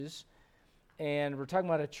And we're talking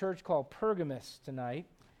about a church called Pergamos tonight.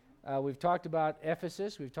 We've talked about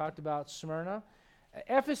Ephesus. We've talked about Smyrna.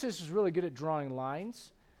 Ephesus is really good at drawing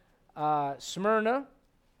lines. Smyrna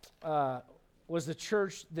was the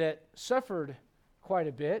church that suffered quite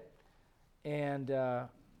a bit, and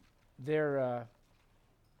their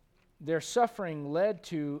suffering led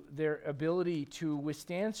to their ability to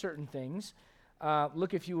withstand certain things.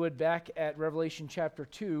 Look, if you would, back at Revelation chapter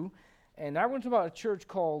 2. And now we're going to talk about a church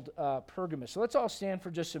called Pergamos. So let's all stand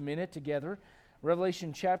for just a minute together.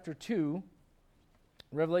 Revelation chapter 2.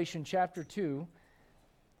 Revelation chapter 2.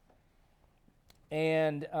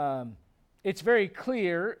 And it's very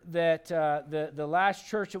clear that the last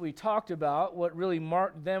church that we talked about, what really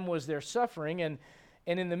marked them was their suffering. And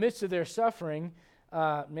in the midst of their suffering,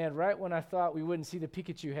 right when I thought we wouldn't see the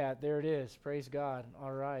Pikachu hat, there it is. Praise God.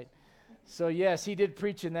 All right. So yes, he did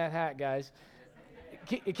preach in that hat, guys.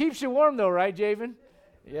 It keeps you warm, though, right, Javen?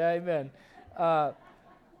 Yeah, amen.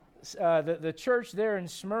 The church there in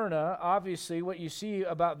Smyrna, obviously, what you see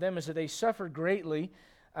about them is that they suffered greatly.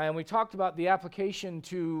 And we talked about the application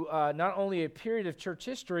to not only a period of church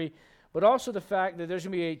history, but also the fact that there's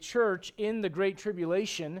going to be a church in the Great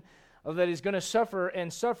Tribulation that is going to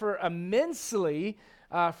suffer immensely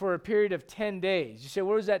for a period of 10 days. You say,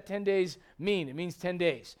 what does that 10 days mean? It means 10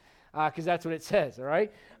 days. Because that's what it says, all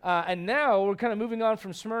right? And now we're kind of moving on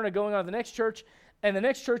from Smyrna, going on to the next church, and the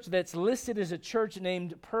next church that's listed is a church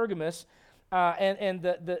named Pergamos, and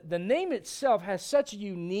the name itself has such a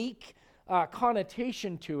unique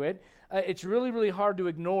connotation to it, it's really, really hard to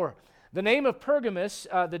ignore. The name of Pergamos,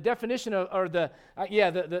 the definition of, or the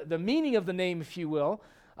meaning of the name, if you will,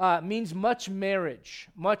 means much marriage,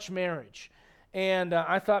 much marriage. And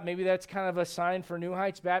I thought maybe that's kind of a sign for New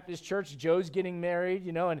Heights Baptist Church. Joe's getting married,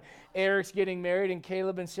 and Eric's getting married, and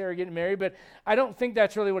Caleb and Sarah getting married. But I don't think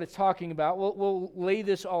that's really what it's talking about. We'll lay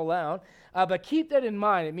this all out. But keep that in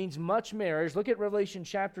mind. It means much marriage. Look at Revelation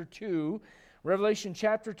chapter 2. Revelation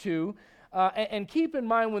chapter 2. And keep in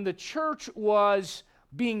mind, when the church was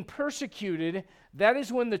being persecuted, that is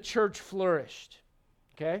when the church flourished.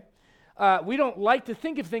 Okay? We don't like to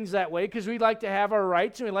think of things that way because we like to have our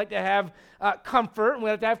rights and we like to have comfort and we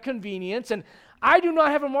like to have convenience. And I do not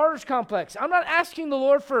have a martyr's complex. I'm not asking the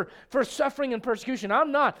Lord for suffering and persecution.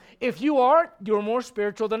 I'm not. If you are, you're more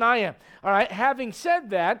spiritual than I am. All right. Having said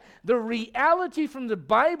that, the reality from the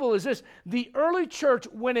Bible is this. The early church,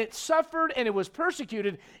 when it suffered and it was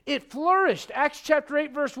persecuted, it flourished. Acts chapter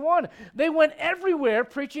 8, verse 1. They went everywhere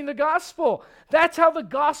preaching the gospel. That's how the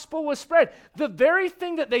gospel was spread. The very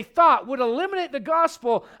thing that they thought would eliminate the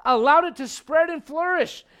gospel allowed it to spread and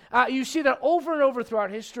flourish. You see that over and over throughout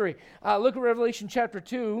history. Look at Revelation chapter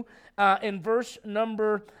 2 in verse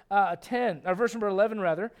number 11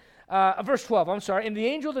 rather. Verse 12, I'm sorry. And the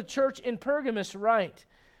angel of the church in Pergamos write,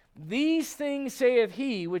 These things saith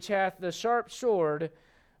he which hath the sharp sword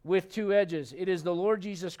with two edges. It is the Lord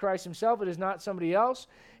Jesus Christ himself. It is not somebody else.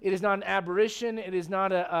 It is not an aberration. It is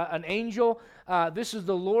not an angel. This is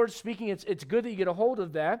the Lord speaking. It's good that you get a hold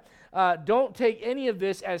of that. Don't take any of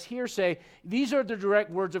this as hearsay. These are the direct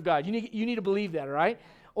words of God. You need to believe that, all right?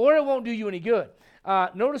 Or it won't do you any good.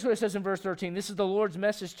 Notice what it says in verse 13. This is the Lord's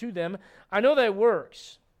message to them. I know thy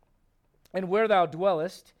works, and where thou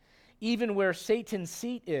dwellest, even where Satan's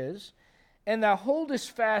seat is, and thou holdest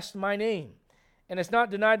fast my name, and hast not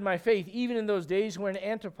denied my faith, even in those days when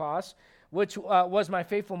Antipas, which was my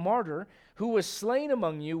faithful martyr, who was slain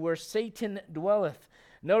among you, where Satan dwelleth.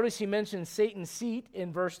 Notice he mentions Satan's seat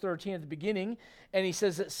in verse 13 at the beginning, and he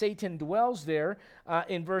says that Satan dwells there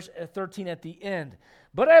in verse 13 at the end.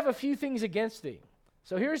 But I have a few things against thee.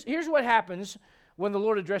 So here's what happens when the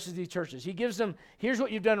Lord addresses these churches. He gives them, here's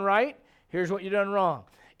what you've done right, here's what you've done wrong.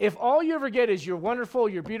 If all you ever get is you're wonderful,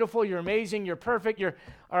 you're beautiful, you're amazing, you're perfect,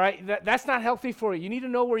 all right, that's not healthy for you. You need to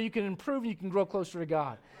know where you can improve and you can grow closer to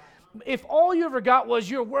God. If all you ever got was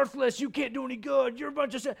you're worthless, you can't do any good, you're a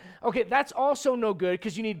bunch of... Okay, that's also no good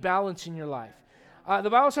because you need balance in your life. The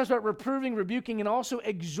Bible talks about reproving, rebuking, and also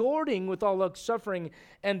exhorting with all suffering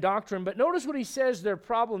and doctrine. But notice what he says their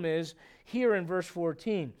problem is here in verse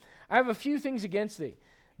 14. I have a few things against thee.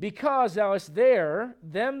 Because thou hast there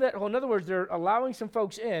them that... Well, in other words, they're allowing some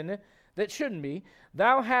folks in that shouldn't be.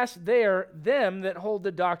 Thou hast there them that hold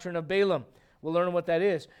the doctrine of Balaam. We'll learn what that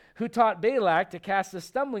is. Who taught Balak to cast a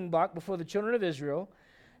stumbling block before the children of Israel,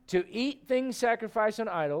 to eat things sacrificed on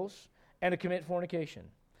idols, and to commit fornication.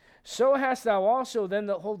 So hast thou also them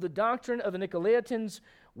that hold the doctrine of the Nicolaitans,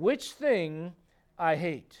 which thing I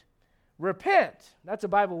hate. Repent. That's a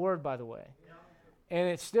Bible word, by the way. And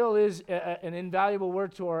it still is an invaluable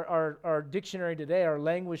word to our dictionary today, our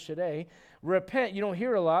language today. Repent. You don't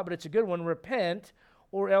hear it a lot, but it's a good one. Repent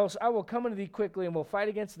or else I will come unto thee quickly and will fight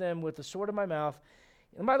against them with the sword of my mouth.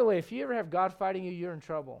 And by the way, if you ever have God fighting you, you're in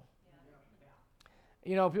trouble.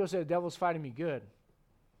 You know, people say the devil's fighting me good.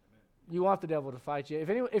 You want the devil to fight you.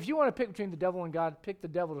 If you want to pick between the devil and God, pick the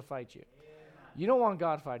devil to fight you. You don't want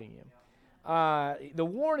God fighting you. The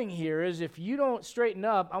warning here is if you don't straighten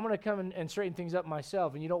up, I'm going to come and straighten things up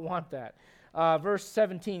myself, and you don't want that. Verse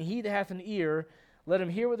 17, he that hath an ear, let him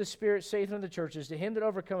hear what the Spirit saith unto the churches. To him that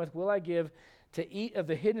overcometh will I give to eat of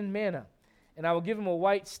the hidden manna, and I will give him a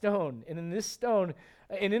white stone, and in the stone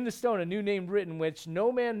a new name written, which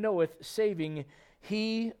no man knoweth, saving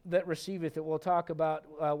he that receiveth it. We'll talk about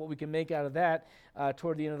what we can make out of that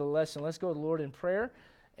toward the end of the lesson. Let's go to the Lord in prayer.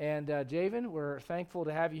 And Javen, we're thankful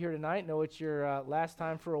to have you here tonight. Know it's your last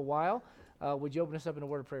time for a while. Would you open us up in a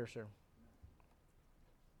word of prayer, sir?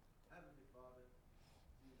 Heavenly Father,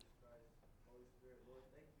 Jesus Christ, Holy Spirit, Lord,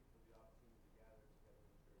 thank you for the opportunity to gather together in church,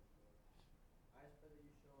 Lord. I just pray that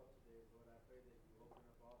you show up today, Lord. I pray that you open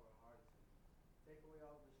up all of our hearts and take away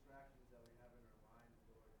all the distractions that we have in our minds,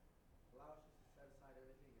 Lord. Allow us just to set aside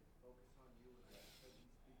everything and focus on you, and I pray that you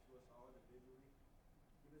speak to us all individually.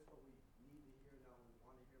 Give us what we need to hear, not what we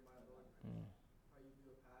want to hear, my Lord. Pray you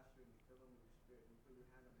be a pastor and you fill him with your Spirit and you put your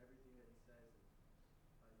hand on everything that he says,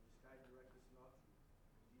 and you just guide and direct us in all truth.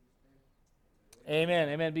 In Jesus' name, amen.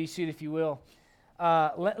 Amen. Be seated if you will.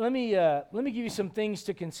 Let me give you some things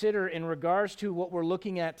to consider in regards to what we're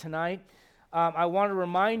looking at tonight. I want to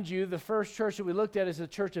remind you the first church that we looked at is the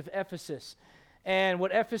church of Ephesus. And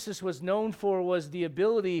what Ephesus was known for was the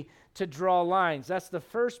ability to draw lines. That's the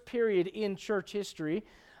first period in church history.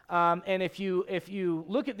 And if you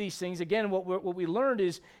look at these things, again, what we learned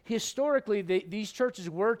is historically these churches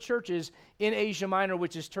were churches in Asia Minor,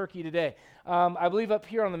 which is Turkey today. I believe up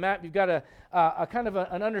here on the map you've got a kind of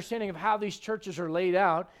an understanding of how these churches are laid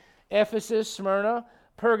out. Ephesus, Smyrna,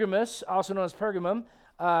 Pergamos, also known as Pergamum,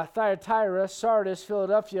 Thyatira, Sardis,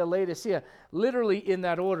 Philadelphia, Laodicea, literally in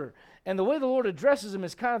that order. And the way the Lord addresses them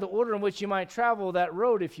is kind of the order in which you might travel that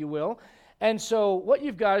road, if you will. And so what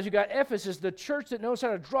you've got is you've got Ephesus, the church that knows how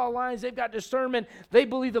to draw lines. They've got discernment. They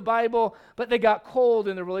believe the Bible, but they got cold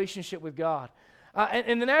in their relationship with God.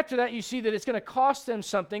 And then after that, you see that it's going to cost them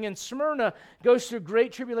something. And Smyrna goes through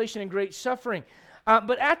great tribulation and great suffering.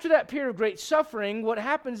 But after that period of great suffering, what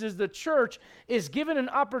happens is the church is given an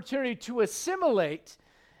opportunity to assimilate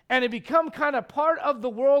and to become kind of part of the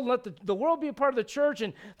world, let the world be a part of the church,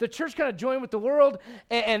 and the church kind of join with the world.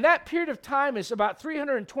 And that period of time is about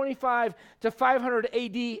 325 to 500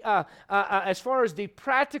 AD as far as the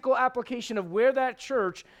practical application of where that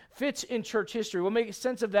church fits in church history. We'll make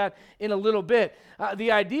sense of that in a little bit.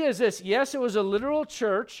 The idea is this. Yes, it was a literal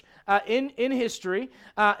church in history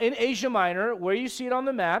in Asia Minor, where you see it on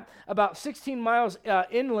the map, about 16 miles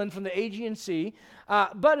inland from the Aegean Sea.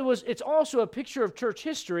 But it's also a picture of church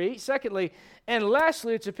history, secondly. And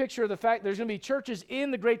lastly, it's a picture of the fact there's going to be churches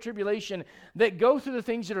in the Great Tribulation that go through the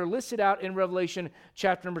things that are listed out in Revelation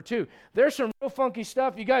chapter number 2. There's some real funky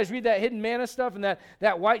stuff. You guys read that hidden manna stuff and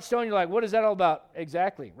that white stone, you're like, what is that all about?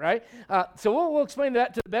 Exactly, right? So we'll explain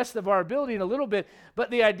that to the best of our ability in a little bit. But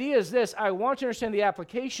the idea is this. I want you to understand the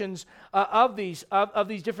applications of these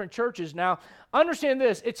different churches. Now, understand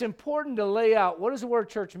this. It's important to lay out, what does the word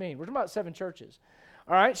church mean? We're talking about 7 churches.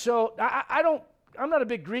 All right, so I'm not a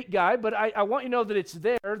big Greek guy, but I want you to know that it's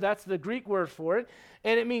there. That's the Greek word for it,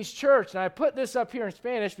 and it means church. And I put this up here in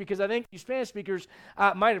Spanish because I think you Spanish speakers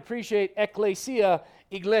might appreciate ecclesia,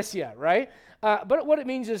 iglesia, right? But what it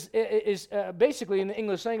means is basically in the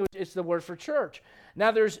English language, it's the word for church.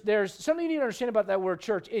 Now, there's something you need to understand about that word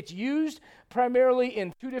church. It's used primarily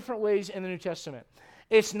in 2 different ways in the New Testament.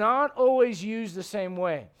 It's not always used the same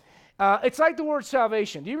way. It's like the word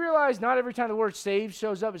salvation. Do you realize not every time the word saved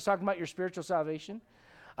shows up, it's talking about your spiritual salvation?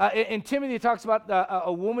 In Timothy, it talks about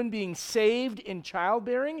a woman being saved in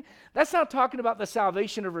childbearing. That's not talking about the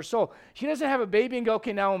salvation of her soul. She doesn't have a baby and go,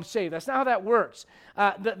 okay, now I'm saved. That's not how that works.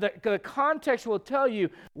 The context will tell you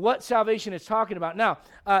what salvation is talking about. Now,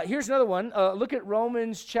 here's another one. Look at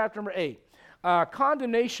Romans chapter number 8.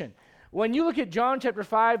 Condemnation. When you look at John chapter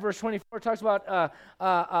 5, verse 24, it talks about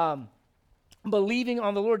believing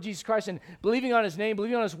on the Lord Jesus Christ and believing on his name,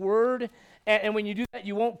 believing on his word. And when you do that,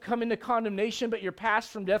 you won't come into condemnation, but you're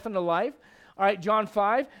passed from death unto life. All right, John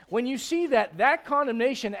 5. When you see that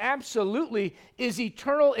condemnation absolutely is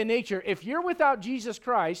eternal in nature. If you're without Jesus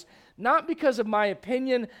Christ, not because of my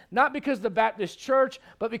opinion, not because of the Baptist church,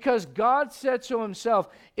 but because God said so himself.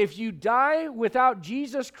 If you die without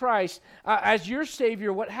Jesus Christ as your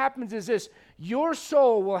Savior, what happens is this: your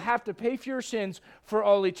soul will have to pay for your sins for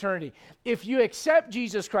all eternity. If you accept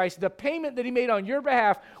Jesus Christ, the payment that he made on your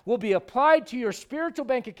behalf will be applied to your spiritual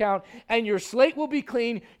bank account, and your slate will be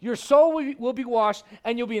clean, your soul will be washed,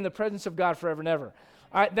 and you'll be in the presence of God forever and ever.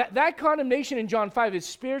 All right, that condemnation in John 5 is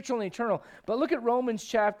spiritual and eternal. But look at Romans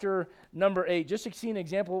chapter number 8, just to see an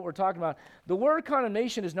example of what we're talking about. The word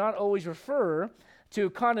condemnation does not always refer to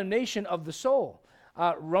condemnation of the soul.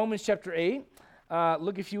 Romans chapter 8,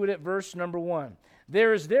 look if you would at verse number 1.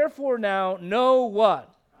 There is therefore now no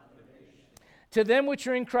what? To them which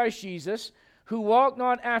are in Christ Jesus, who walk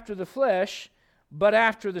not after the flesh, but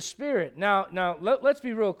after the Spirit. Now let's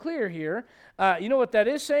be real clear here. You know what that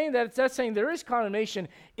is saying? That's saying there is condemnation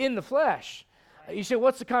in the flesh. You say,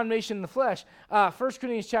 what's the condemnation in the flesh? 1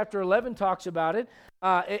 Corinthians chapter 11 talks about it.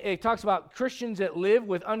 It talks about Christians that live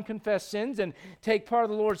with unconfessed sins and take part of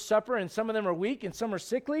the Lord's Supper, and some of them are weak, and some are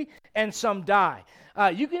sickly, and some die.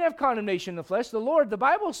 You can have condemnation in the flesh. The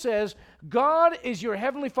Bible says, God is your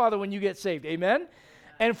heavenly Father when you get saved. Amen?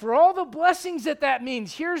 And for all the blessings that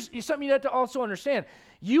means, here's something you have to also understand.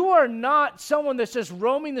 You are not someone that's just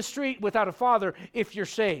roaming the street without a father if you're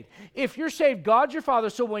saved. If you're saved, God's your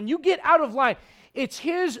father. So when you get out of line, it's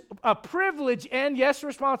his privilege and, yes,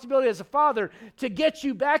 responsibility as a father to get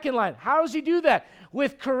you back in line. How does he do that?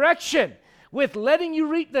 With correction, with letting you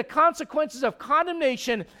reap the consequences of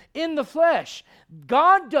condemnation in the flesh.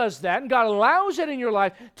 God does that, and God allows it in your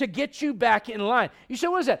life to get you back in line. You say,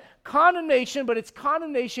 what is that? Condemnation, but it's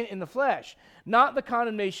condemnation in the flesh, not the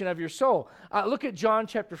condemnation of your soul. Look at John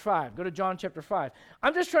chapter 5. Go to John chapter 5.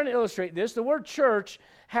 I'm just trying to illustrate this. The word church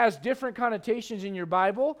has different connotations in your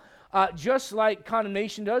Bible, just like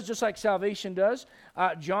condemnation does, just like salvation does.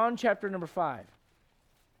 John chapter number 5.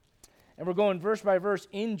 And we're going verse by verse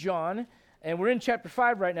in John, and we're in chapter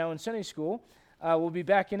 5 right now in Sunday school. We'll be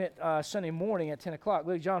back in it Sunday morning at 10 o'clock.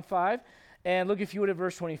 Look at John 5, and look if you would at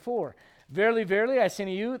verse 24. Verily, verily, I say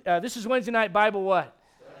to you, this is Wednesday night Bible what?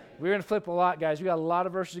 We're going to flip a lot, guys. We got a lot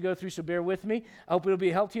of verses to go through, so bear with me. I hope it'll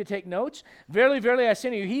be helpful to you to take notes. Verily, verily, I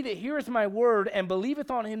say to you, he that heareth my word and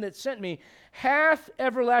believeth on him that sent me hath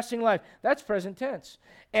everlasting life. That's present tense.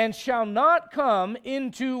 And shall not come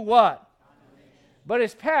into what? But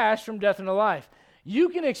is passed from death unto life. You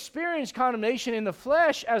can experience condemnation in the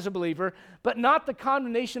flesh as a believer, but not the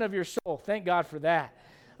condemnation of your soul. Thank God for that.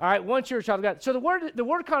 All right, once you're a child of God. So the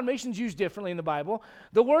word condemnation is used differently in the Bible.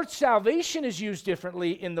 The word salvation is used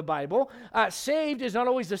differently in the Bible. Saved is not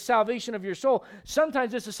always the salvation of your soul.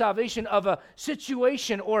 Sometimes it's the salvation of a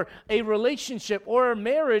situation or a relationship or a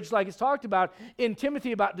marriage, like it's talked about in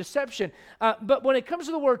Timothy about deception. But when it comes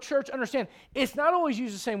to the word church, understand, it's not always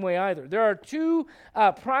used the same way either. There are two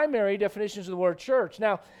primary definitions of the word church.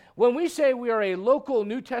 Now, when we say we are a local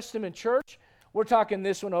New Testament church, we're talking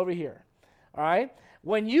this one over here. All right?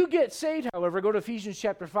 When you get saved, however, go to Ephesians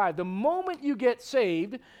chapter 5. The moment you get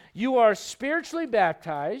saved, you are spiritually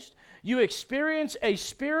baptized, you experience a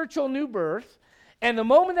spiritual new birth, and the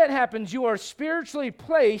moment that happens, you are spiritually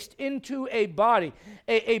placed into a body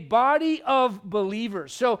of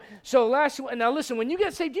believers. So now listen, when you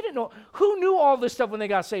get saved, you didn't know, who knew all this stuff when they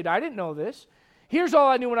got saved? I didn't know this. Here's all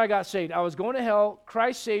I knew when I got saved. I was going to hell.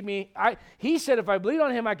 Christ saved me. He said if I believed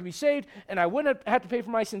on him, I could be saved, and I wouldn't have to pay for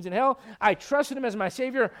my sins in hell. I trusted him as my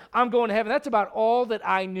Savior. I'm going to heaven. That's about all that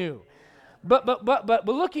I knew. But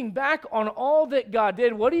looking back on all that God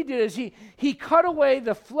did, what he did is he cut away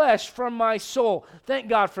the flesh from my soul. Thank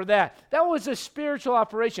God for that. That was a spiritual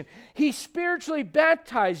operation. He spiritually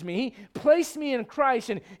baptized me. He placed me in Christ,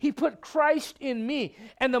 and he put Christ in me.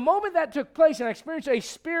 And the moment that took place and I experienced a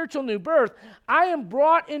spiritual new birth, I am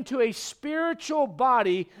brought into a spiritual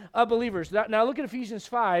body of believers. Now look at Ephesians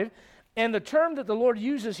 5, and the term that the Lord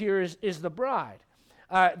uses here is the bride.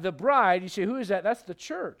 The bride, you say, who is that? That's the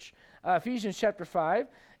church. Ephesians chapter 5,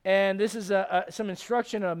 and this is some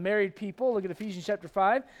instruction of married people. Look at Ephesians chapter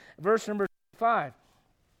 5, verse number 5.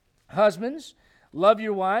 Husbands, love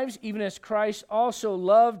your wives, even as Christ also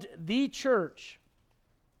loved the church,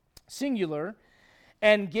 singular,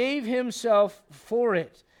 and gave himself for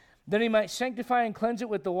it, that he might sanctify and cleanse it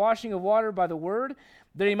with the washing of water by the word,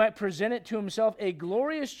 that he might present it to himself a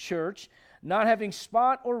glorious church, not having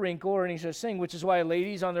spot or wrinkle or any such thing, which is why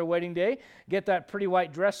ladies on their wedding day get that pretty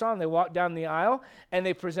white dress on. They walk down the aisle and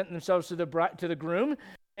they present themselves to the groom,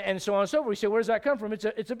 and so on and so forth. We say, where does that come from?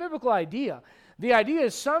 It's a biblical idea. The idea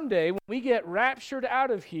is someday when we get raptured out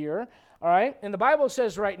of here, all right, and the Bible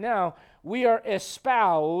says right now we are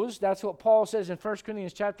espoused. That's what Paul says in 1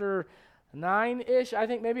 Corinthians chapter 9-ish, I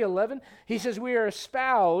think maybe 11. He says we are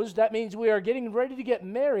espoused. That means we are getting ready to get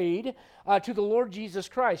married to the Lord Jesus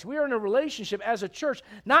Christ. We are in a relationship as a church,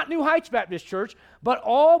 not New Heights Baptist Church, but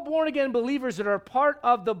all born-again believers that are part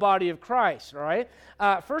of the body of Christ, all right?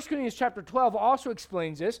 1 Corinthians chapter 12 also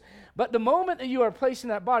explains this. But the moment that you are placed in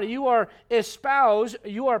that body, you are espoused,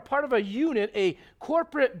 you are part of a unit, a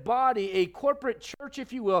corporate body, a corporate church,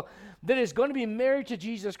 if you will, that is going to be married to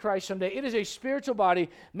Jesus Christ someday. It is a spiritual body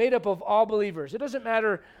made up of all believers. It doesn't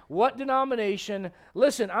matter what denomination.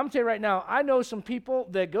 Listen, I'm telling you right now, I know some people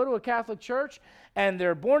that go to a Catholic church and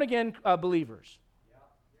they're born-again believers.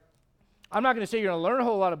 I'm not going to say you're going to learn a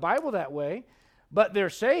whole lot of Bible that way, but they're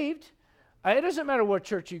saved. It doesn't matter what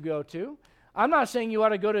church you go to. I'm not saying you ought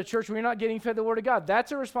to go to a church where you're not getting fed the Word of God.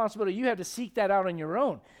 That's a responsibility. You have to seek that out on your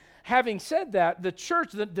own. Having said that, the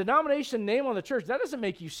church, the denomination name on the church, that doesn't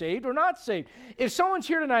make you saved or not saved. If someone's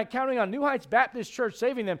here tonight counting on New Heights Baptist Church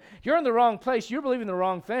saving them, you're in the wrong place. You're believing the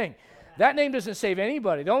wrong thing. That name doesn't save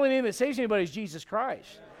anybody. The only name that saves anybody is Jesus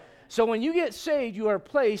Christ. So when you get saved, you are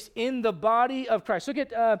placed in the body of Christ. Look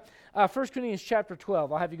at 1 Corinthians chapter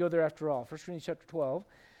 12. I'll have you go there after all. 1 Corinthians chapter 12.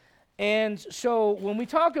 And so when we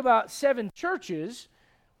talk about 7 churches,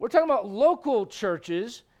 we're talking about local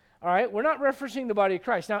churches. All right, we're not referencing the body of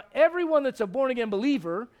Christ. Now, everyone that's a born-again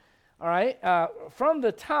believer, all right, from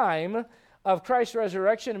the time of Christ's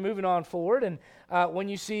resurrection and moving on forward, and when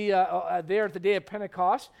you see there at the day of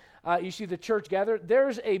Pentecost, you see the church gather,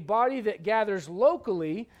 there's a body that gathers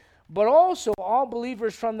locally, but also all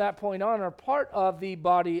believers from that point on are part of the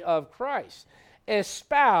body of Christ.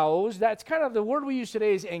 Espoused, that's kind of the word we use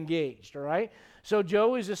today is engaged, all right? So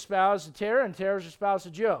Joe is espoused to Tara, and Tara is espoused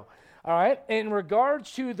to Joe. All right, in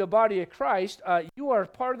regards to the body of Christ, you are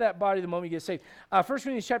part of that body the moment you get saved. 1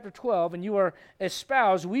 Corinthians chapter 12, and you are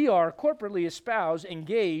espoused, we are corporately espoused,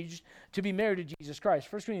 engaged to be married to Jesus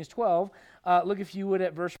Christ. 1 Corinthians 12, look if you would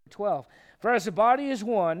at verse 12. For as the body is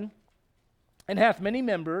one, and hath many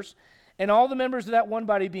members, and all the members of that one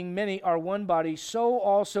body being many are one body, so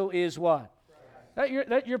also is what?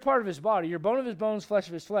 That you're part of his body. You're bone of his bones, flesh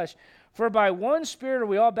of his flesh. For by one Spirit are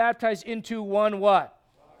we all baptized into one what?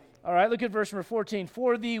 All right, look at verse number 14.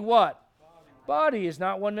 For the what? Body is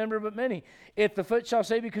not one member but many. If the foot shall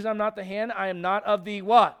say, because I'm not the hand, I am not of the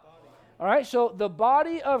what? All right, so the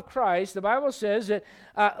body of Christ, the Bible says that,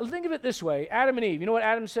 think of it this way, Adam and Eve. You know what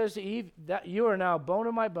Adam says to Eve? That you are now bone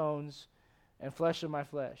of my bones and flesh of my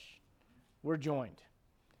flesh. We're joined.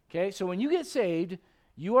 Okay, so when you get saved,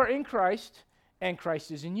 you are in Christ and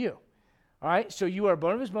Christ is in you. All right, so you are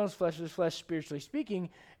bone of his bones, flesh of his flesh, spiritually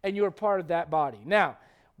speaking, and you are part of that body. Now,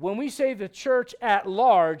 when we say the church at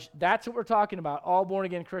large, that's what we're talking about, all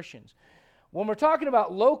born-again Christians. When we're talking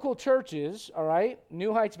about local churches, all right,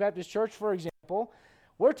 New Heights Baptist Church, for example,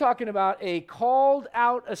 we're talking about a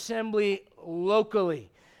called-out assembly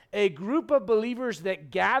locally, a group of believers that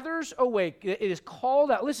gathers awake. It is called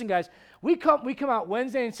out. Listen, guys, we come out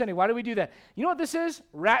Wednesday and Sunday. Why do we do that? You know what this is?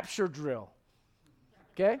 Rapture drill,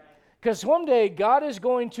 okay? Because one day God is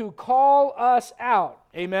going to call us out,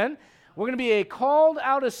 amen? We're going to be a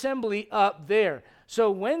called-out assembly up there.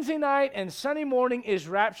 So Wednesday night and Sunday morning is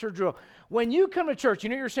rapture drill. When you come to church, you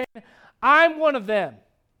know what you're saying? I'm one of them.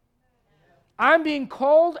 I'm being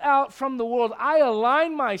called out from the world. I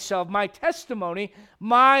align myself, my testimony,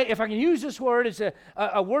 if I can use this word, it's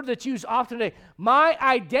a word that's used often today. My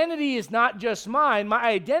identity is not just mine. My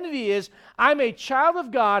identity is I'm a child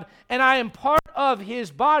of God, and I am part of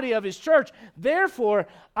his body, of his church. Therefore,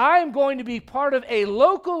 I am going to be part of a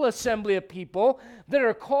local assembly of people that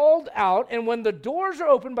are called out, and when the doors are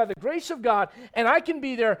opened by the grace of God, and I can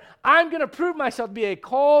be there, I'm going to prove myself to be a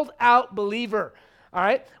called out believer. All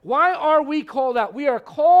right? Why are we called out? We are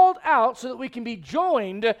called out so that we can be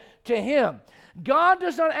joined to him. God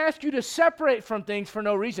does not ask you to separate from things for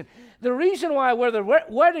no reason. The reason why I wear the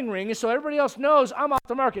wedding ring is so everybody else knows I'm off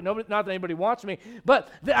the market. Not that anybody wants me, but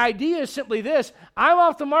the idea is simply this. I'm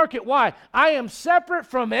off the market. Why? I am separate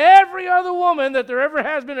from every other woman that there ever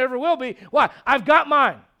has been, ever will be. Why? I've got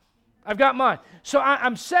mine. I've got mine. So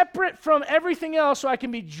I'm separate from everything else so I can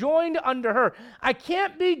be joined under her. I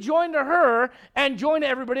can't be joined to her and joined to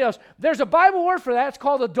everybody else. There's a Bible word for that. It's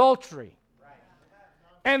called adultery.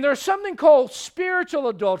 And there's something called spiritual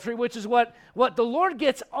adultery, which is what the Lord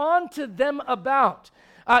gets on to them about.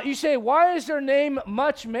 You say, why is their name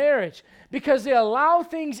Much Marriage? Because they allow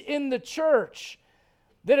things in the church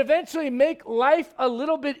that eventually make life a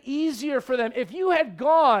little bit easier for them. If you had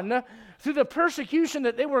gone through the persecution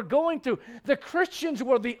that they were going through. The Christians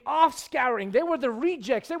were the offscouring. They were the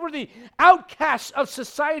rejects. They were the outcasts of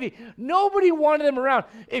society. Nobody wanted them around.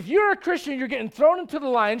 If you're a Christian, you're getting thrown into the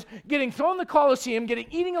lions, getting thrown in the Colosseum, getting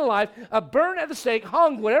eaten alive, burned at the stake,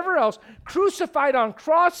 hung, whatever else, crucified on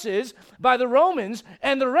crosses by the Romans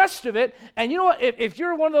and the rest of it. And you know what? If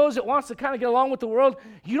you're one of those that wants to kind of get along with the world,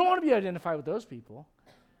 you don't want to be identified with those people.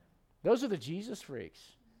 Those are the Jesus freaks.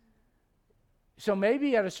 So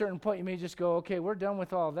maybe at a certain point you may just go, okay, we're done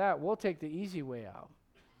with all that. We'll take the easy way out.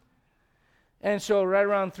 And so right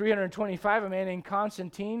around 325, a man named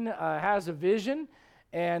Constantine has a vision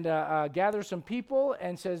and gathers some people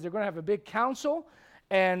and says they're going to have a big council.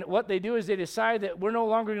 And what they do is they decide that we're no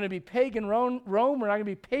longer going to be pagan Rome. We're not going to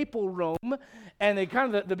be papal Rome. And they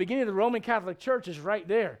kind of the beginning of the Roman Catholic Church is right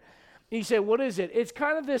there. He said, what is it? It's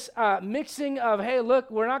kind of this mixing of, hey,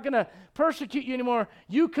 look, we're not going to persecute you anymore.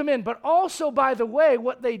 You come in. But also, by the way,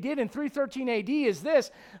 what they did in 313 AD is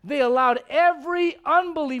this. They allowed every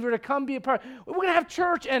unbeliever to come be a part. We're going to have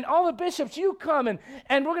church and all the bishops, you come, and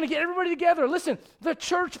we're going to get everybody together. Listen, the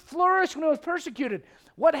church flourished when it was persecuted.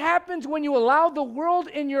 What happens when you allow the world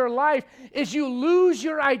in your life is you lose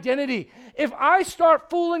your identity. If I start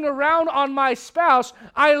fooling around on my spouse,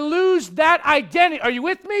 I lose that identity. Are you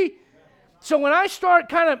with me? So when I start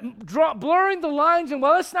kind of blurring the lines and,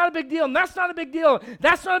 well, that's not a big deal, and that's not a big deal,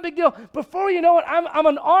 that's not a big deal, before you know it, I'm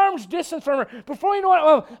an arm's distance from her. Before you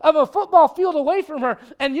know it, I'm a football field away from her.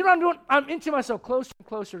 And you know what I'm doing? I'm inching myself closer and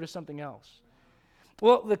closer to something else.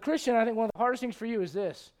 Well, the Christian, I think one of the hardest things for you is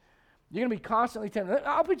this. You're going to be constantly tempted.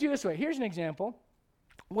 I'll put you this way. Here's an example.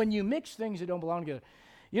 When you mix things that don't belong together.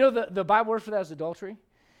 You know the Bible word for that is adultery?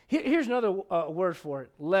 Here's another word for it,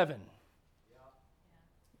 leaven.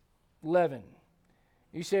 Leaven.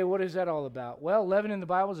 You say, what is that all about? Well, leaven in the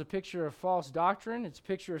Bible is a picture of false doctrine. It's a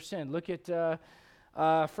picture of sin. Look at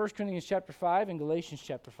 1 Corinthians chapter 5 and Galatians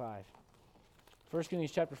chapter 5. 1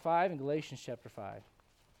 Corinthians chapter 5 and Galatians chapter 5.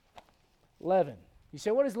 Leaven. You say,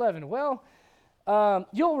 what is leaven? Well,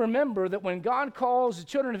 you'll remember that when God calls the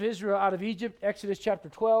children of Israel out of Egypt, Exodus chapter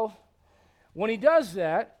 12, when he does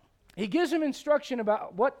that, he gives them instruction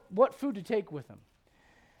about what food to take with them.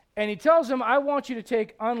 And he tells them, I want you to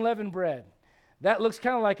take unleavened bread. That looks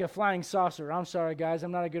kind of like a flying saucer. I'm sorry, guys.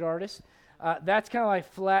 I'm not a good artist. That's kind of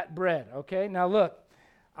like flat bread, okay? Now, look,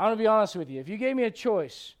 I want to be honest with you. If you gave me a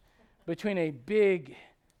choice between a big,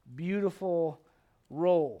 beautiful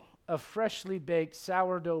roll of freshly baked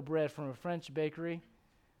sourdough bread from a French bakery,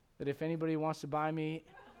 that if anybody wants to buy me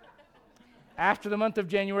after the month of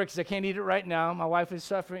January, because I can't eat it right now. My wife is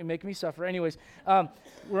suffering, making me suffer. Anyways,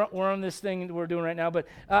 we're on this thing that we're doing right now. But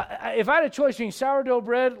if I had a choice between sourdough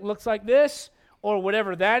bread, looks like this, or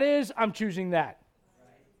whatever that is, I'm choosing that.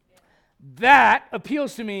 That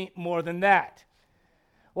appeals to me more than that.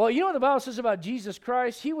 Well, you know what the Bible says about Jesus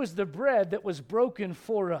Christ? He was the bread that was broken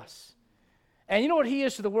for us. And you know what he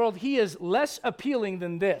is to the world? He is less appealing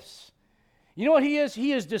than this. You know what he is?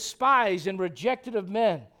 He is despised and rejected of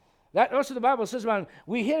men. That's what the Bible says about him.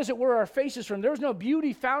 We hid, as it were, our faces from him. There was no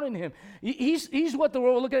beauty found in him. He's what the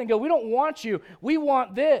world will look at and go, we don't want you. We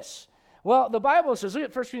want this. Well, the Bible says, look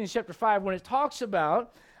at 1 Corinthians chapter 5, when it talks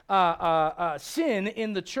about sin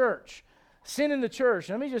in the church. Sin in the church.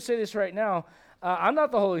 Let me just say this right now. I'm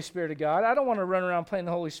not the Holy Spirit of God. I don't want to run around playing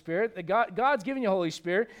the Holy Spirit. God's given you Holy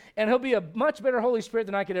Spirit, and he'll be a much better Holy Spirit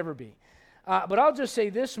than I could ever be. But I'll just say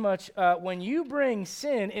this much. When you bring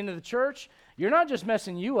sin into the church, you're not just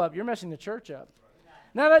messing you up, you're messing the church up.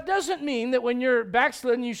 Now, that doesn't mean that when you're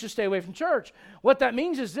backslidden, you should stay away from church. What that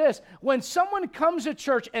means is this. When someone comes to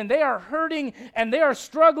church and they are hurting and they are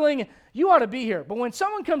struggling, you ought to be here. But when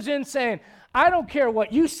someone comes in saying, I don't care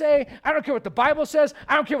what you say, I don't care what the Bible says,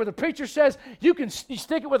 I don't care what the preacher says, you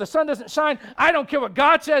stick it where the sun doesn't shine, I don't care what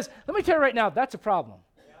God says, let me tell you right now, that's a problem.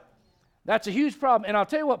 That's a huge problem. And I'll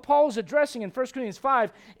tell you what Paul's addressing in 1 Corinthians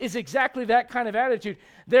 5 is exactly that kind of attitude.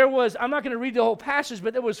 There was, I'm not going to read the whole passage,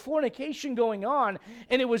 but there was fornication going on,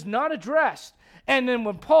 and it was not addressed. And then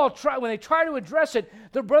when they try to address it,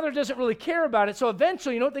 the brother doesn't really care about it. So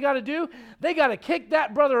eventually, you know what they got to do? They got to kick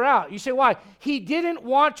that brother out. You say, why? He didn't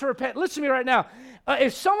want to repent. Listen to me right now.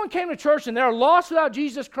 If someone came to church and they're lost without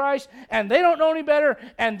Jesus Christ and they don't know any better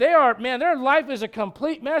and their life is a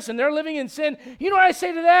complete mess and they're living in sin, you know what I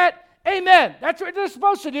say to that? Amen. That's what they're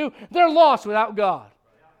supposed to do. They're lost without God.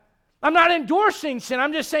 I'm not endorsing sin.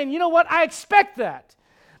 I'm just saying, you know what? I expect that.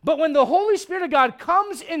 But when the Holy Spirit of God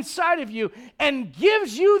comes inside of you and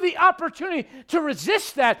gives you the opportunity to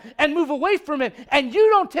resist that and move away from it, and you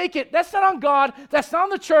don't take it, that's not on God, that's not on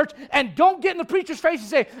the church, and don't get in the preacher's face and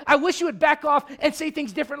say, I wish you would back off and say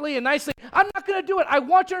things differently and nicely. I'm not going to do it. I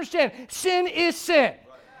want you to understand, sin is sin.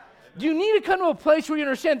 You need to come to a place where you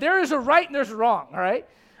understand there is a right and there's a wrong, all right?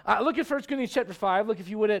 Look at 1 Corinthians chapter 5. Look, if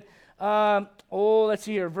you would, at, let's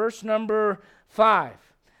see here, verse number 5.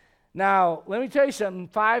 Now, let me tell you something.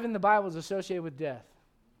 5 in the Bible is associated with death.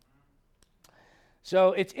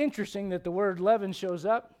 So it's interesting that the word leaven shows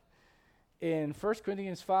up in 1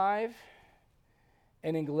 Corinthians 5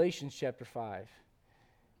 and in Galatians chapter 5.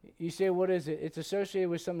 You say, what is it? It's associated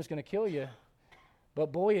with something that's going to kill you.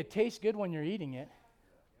 But boy, it tastes good when you're eating it.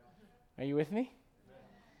 Are you with me?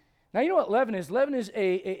 Now, you know what leaven is? Leaven is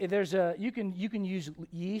you can use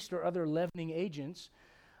yeast or other leavening agents.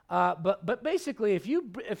 But basically, if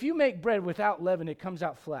you make bread without leaven, it comes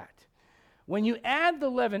out flat. When you add the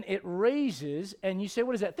leaven, it raises, and you say,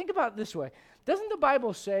 what is that? Think about it this way. Doesn't the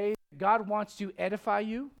Bible say God wants to edify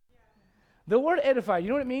you? The word edify, you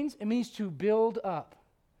know what it means? It means to build up.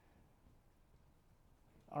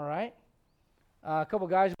 All right? A couple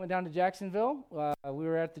guys went down to Jacksonville. We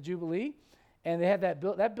were at the Jubilee, and they had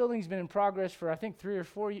that building's been in progress for, I think, 3 or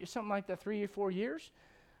 4 years, something like that, 3 or 4 years.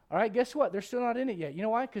 All right, guess what? They're still not in it yet. You know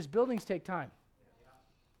why? Because buildings take time.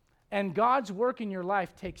 And God's work in your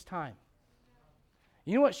life takes time.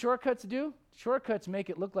 You know what shortcuts do? Shortcuts make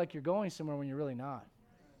it look like you're going somewhere when you're really not.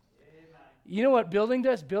 You know what building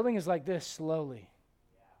does? Building is like this, slowly.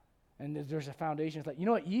 And there's a foundation. It's like, you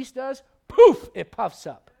know what yeast does? Poof, it puffs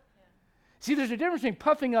up. See, there's a difference between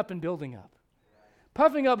puffing up and building up.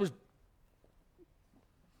 Puffing up is,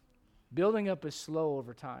 building up is slow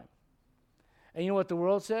over time. And you know what the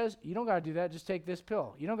world says? You don't got to do that, just take this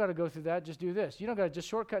pill. You don't got to go through that, just do this. You don't got to just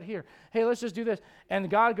shortcut here. Hey, let's just do this. And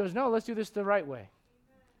God goes, no, let's do this the right way.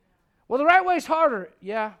 Well, the right way is harder.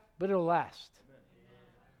 Yeah, but it'll last.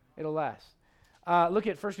 It'll last. Look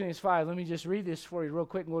at 1 Corinthians 5. Let me just read this for you real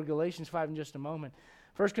quick and go to Galatians 5 in just a moment.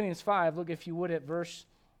 1 Corinthians 5, look if you would at verse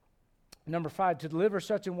number 5. To deliver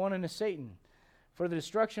such a one unto Satan for the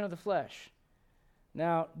destruction of the flesh.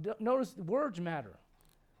 Now, notice the words matter.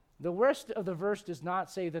 The rest of the verse does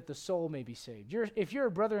not say that the soul may be saved. If you're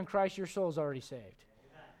a brother in Christ, your soul is already saved.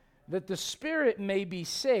 Amen. That the spirit may be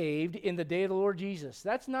saved in the day of the Lord Jesus.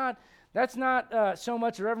 That's not so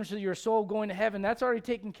much a reference to your soul going to heaven. That's already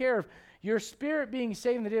taken care of. Your spirit being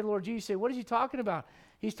saved in the day of the Lord Jesus. You say, what is he talking about?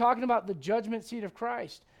 He's talking about the judgment seat of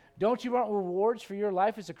Christ. Don't you want rewards for your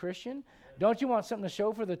life as a Christian? Don't you want something to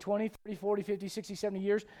show for the 20, 30, 40, 50, 60, 70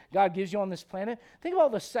 years God gives you on this planet? Think of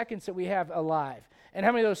all the seconds that we have alive. And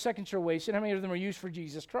how many of those seconds are wasted? How many of them are used for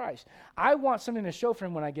Jesus Christ? I want something to show for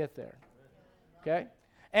him when I get there. Okay?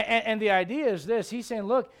 And the idea is this. He's saying,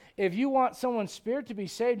 look, if you want someone's spirit to be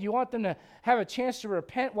saved, you want them to have a chance to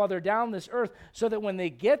repent while they're down this earth so that when they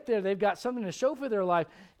get there, they've got something to show for their life.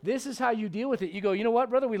 This is how you deal with it. You go, you know what,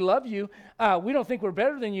 brother, we love you. We don't think we're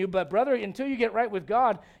better than you, but brother, until you get right with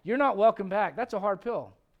God, you're not welcome back. That's a hard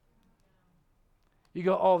pill. You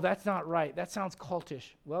go, oh, that's not right. That sounds cultish.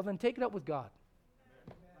 Well, then take it up with God.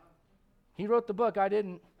 He wrote the book. I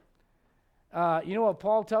didn't. You know what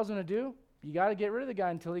Paul tells him to do? You got to get rid of the guy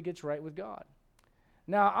until he gets right with God.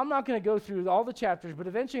 Now, I'm not going to go through all the chapters, but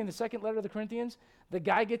eventually in the second letter of the Corinthians, the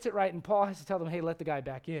guy gets it right, and Paul has to tell them, hey, let the guy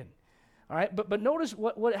back in. All right? But notice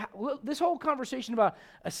what this whole conversation about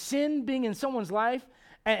a sin being in someone's life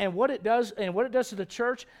and what it does to the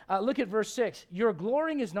church. Look at verse 6. Your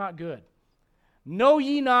glorying is not good. Know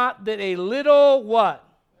ye not that a little what?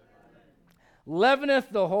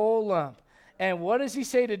 Leaveneth the whole lump. And what does he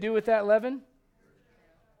say to do with that leaven?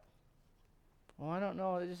 Well, I don't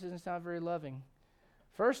know. It just doesn't sound very loving.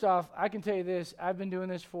 First off, I can tell you this. I've been doing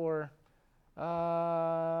this for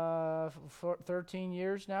 13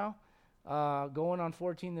 years now, going on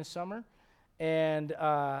 14 this summer. And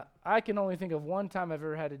I can only think of one time I've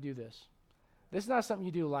ever had to do this. This is not something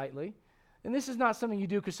you do lightly. And this is not something you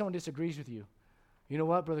do because someone disagrees with you. You know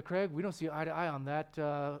what, Brother Craig? We don't see eye to eye on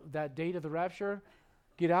that date of the rapture.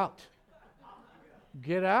 Get out.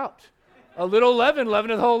 Get out. A little leaveneth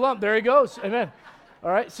the whole lump. There he goes. Amen.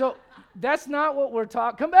 All right. So that's not what we're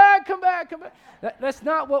talking. Come back. That's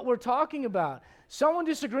not what we're talking about. Someone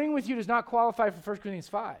disagreeing with you does not qualify for 1 Corinthians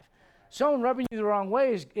 5. Someone rubbing you the wrong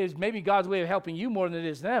way is maybe God's way of helping you more than it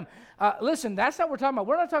is them. Listen, that's not what we're talking about.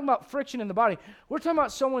 We're not talking about friction in the body. We're talking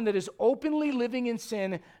about someone that is openly living in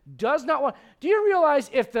sin, does not want. Do you realize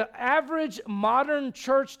if the average modern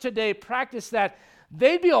church today practiced that,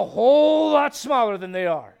 they'd be a whole lot smaller than they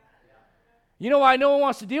are. You know why no one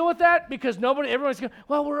wants to deal with that? Because everyone's going,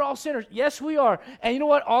 well, we're all sinners. Yes, we are. And you know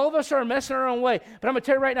what? All of us are a mess in our own way. But I'm going to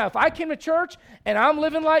tell you right now, if I came to church and I'm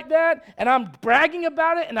living like that and I'm bragging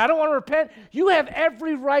about it and I don't want to repent, you have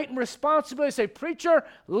every right and responsibility to say, preacher,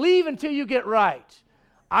 leave until you get right.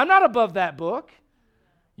 I'm not above that book.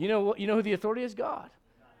 You know who the authority is? God.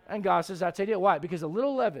 And God says, that's the idea. Why? Because a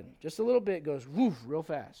little leaven, just a little bit, goes woof real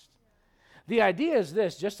fast. The idea is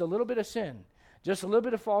this, just a little bit of sin, just a little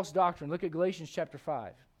bit of false doctrine. Look at Galatians chapter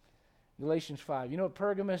 5. Galatians 5. You know what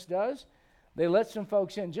Pergamos does? They let some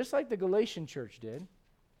folks in, just like the Galatian church did.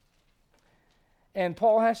 And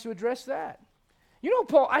Paul has to address that. You know,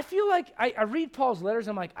 Paul, I feel like I read Paul's letters,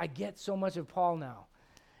 I'm like, I get so much of Paul now.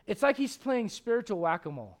 It's like he's playing spiritual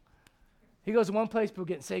whack-a-mole. He goes to one place, people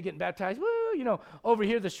get saved, getting baptized. Woo! You know, over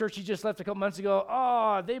here, the church he just left a couple months ago,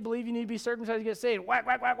 oh, they believe you need to be circumcised to get saved. Whack,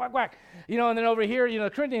 whack, whack, whack, whack. You know, and then over here, you know, the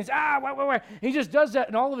Corinthians, whack, whack, whack. And he just does that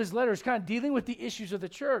in all of his letters, kind of dealing with the issues of the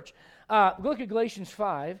church. Look at Galatians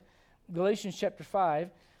 5, Galatians chapter 5,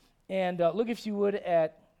 and look, if you would,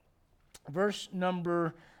 at verse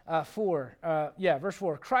number 4. Verse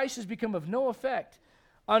 4. Christ has become of no effect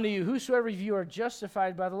unto you, whosoever of you are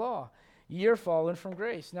justified by the law. Ye are fallen from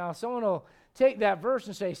grace. Now, someone will take that verse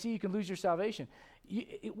and say, see, you can lose your salvation.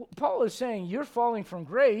 Paul is saying you're falling from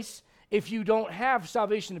grace if you don't have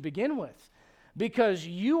salvation to begin with, because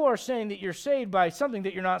you are saying that you're saved by something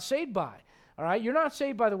that you're not saved by. All right, you're not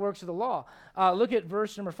saved by the works of the law. Look at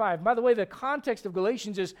verse number 5. By the way, the context of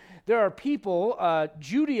Galatians is there are people,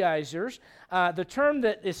 Judaizers. The term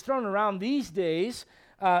that is thrown around these days,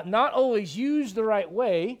 not always used the right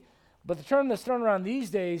way, but the term that's thrown around these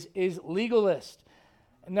days is legalist.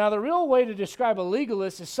 Now, the real way to describe a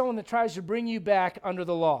legalist is someone that tries to bring you back under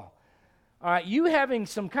the law. All right, you having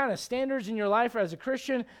some kind of standards in your life as a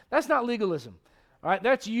Christian, that's not legalism. All right,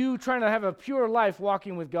 that's you trying to have a pure life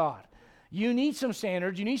walking with God. You need some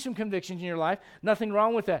standards. You need some convictions in your life. Nothing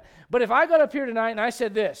wrong with that. But if I got up here tonight and I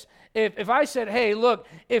said this, if I said, hey, look,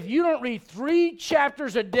 if you don't read 3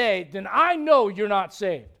 chapters a day, then I know you're not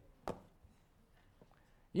saved.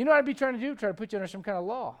 You know what I'd be trying to do? Try to put you under some kind of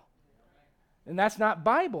law. And that's not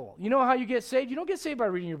Bible. You know how you get saved? You don't get saved by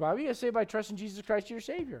reading your Bible. You get saved by trusting Jesus Christ your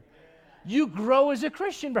Savior. You grow as a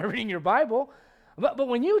Christian by reading your Bible. But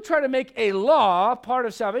when you try to make a law part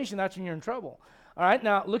of salvation, that's when you're in trouble. All right,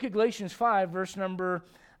 now look at Galatians 5, verse number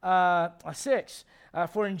 6.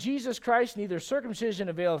 For in Jesus Christ neither circumcision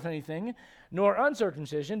availeth anything, nor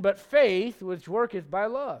uncircumcision, but faith which worketh by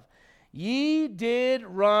love. Ye did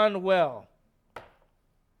run well.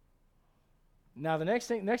 Now the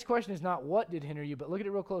next question is not what did hinder you, but look at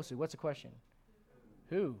it real closely. What's the question?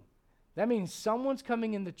 Who? That means someone's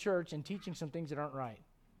coming in the church and teaching some things that aren't right,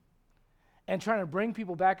 and trying to bring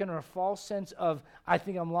people back under a false sense of, I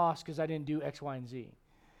think I'm lost because I didn't do X, Y, and Z.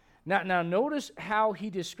 Now notice how he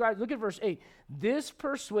describes, look at verse 8. This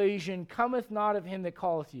persuasion cometh not of him that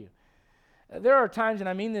calleth you. There are times, and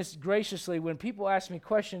I mean this graciously, when people ask me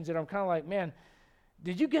questions that I'm kind of like, man,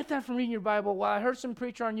 did you get that from reading your Bible? Well, I heard some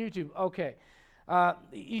preacher on YouTube. Okay.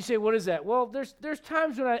 You say, what is that? Well, there's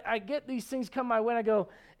times when I get these things come my way and I go,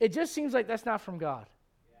 it just seems like that's not from God.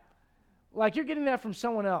 Like you're getting that from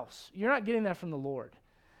someone else. You're not getting that from the Lord.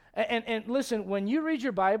 And listen, when you read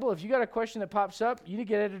your Bible, if you got a question that pops up, you need to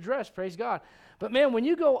get it addressed. Praise God. But man, when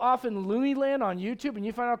you go off in loony land on YouTube and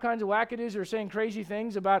you find all kinds of wackadoos who are saying crazy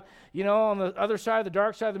things about, you know, on the other side, the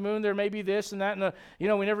dark side of the moon, there may be this and that, and you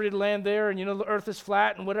know, we never did land there, and you know, the earth is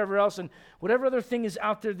flat and whatever else, and whatever other thing is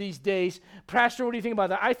out there these days. Pastor, what do you think about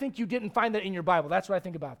that? I think you didn't find that in your Bible. That's what I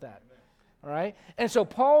think about that. All right? And so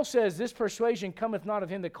Paul says, this persuasion cometh not of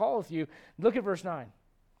him that calleth you. Look at verse 9.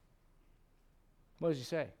 What does he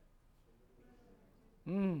say?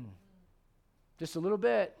 Just a little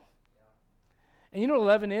bit. And you know what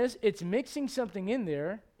leaven is? It's mixing something in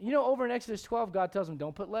there. You know, over in Exodus 12, God tells them,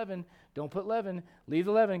 don't put leaven, leave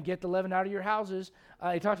the leaven, get the leaven out of your houses.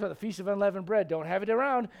 He talks about the Feast of Unleavened Bread, don't have it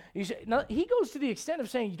around. He goes to the extent of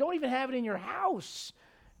saying, you don't even have it in your house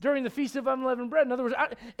during the Feast of Unleavened Bread. In other words,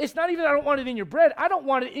 it's not even I don't want it in your bread, I don't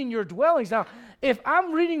want it in your dwellings. Now, if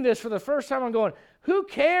I'm reading this for the first time, I'm going, who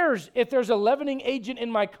cares if there's a leavening agent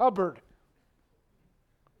in my cupboard?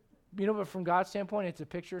 You know, but from God's standpoint, it's a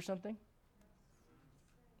picture of something.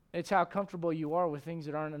 It's how comfortable you are with things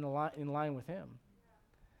that aren't in line with Him.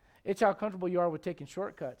 It's how comfortable you are with taking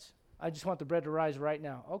shortcuts. I just want the bread to rise right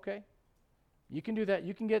now. Okay, you can do that.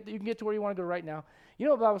 You can get to where you want to go right now. You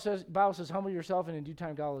know what the Bible says? The Bible says, "Humble yourself, and in due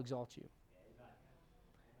time God will exalt you."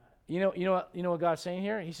 You know what God's saying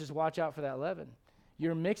here? He says, "Watch out for that leaven.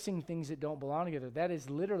 You're mixing things that don't belong together." That is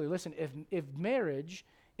literally, listen. If marriage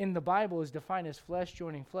in the Bible is defined as flesh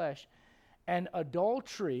joining flesh, and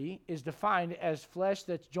adultery is defined as flesh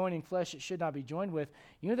that's joining flesh it should not be joined with,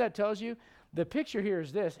 you know what that tells you? The picture here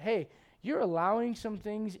is this. Hey, you're allowing some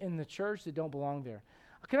things in the church that don't belong there.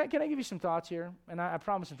 Can I give you some thoughts here? And I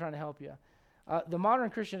promise I'm trying to help you. The modern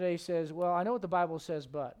Christian today says, well, I know what the Bible says,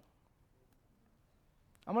 but.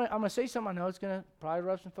 I'm gonna say something I know it's going to probably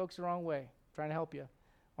rub some folks the wrong way. I'm trying to help you.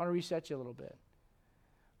 I want to reset you a little bit.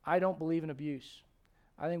 I don't believe in abuse.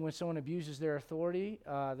 I think when someone abuses their authority,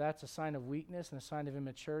 that's a sign of weakness and a sign of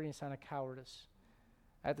immaturity and a sign of cowardice.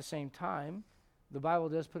 At the same time, the Bible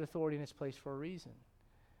does put authority in its place for a reason.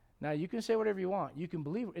 Now, you can say whatever you want. You can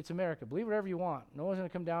believe, it's America. Believe whatever you want. No one's going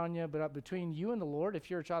to come down on you, but between you and the Lord,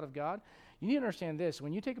 if you're a child of God, you need to understand this.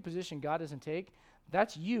 When you take a position God doesn't take,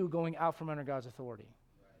 that's you going out from under God's authority.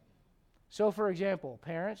 Right. So, for example,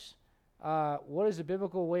 parents, what is the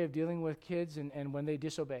biblical way of dealing with kids and when they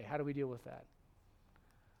disobey? How do we deal with that?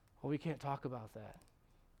 Well, we can't talk about that.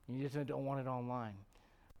 You just don't want it online.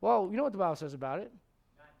 Well, you know what the Bible says about it?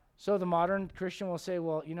 So the modern Christian will say,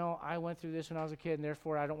 well, I went through this when I was a kid, and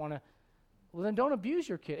therefore I don't want to. Well, then don't abuse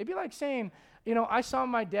your kid. It'd be like saying, I saw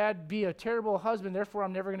my dad be a terrible husband, therefore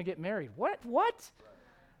I'm never going to get married. What? Right.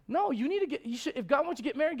 No, you need to get, if God wants you to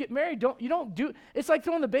get married, get married. It's like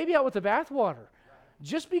throwing the baby out with the bathwater. Right.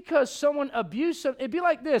 Just because someone abused it'd be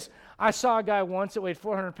like this. I saw a guy once that weighed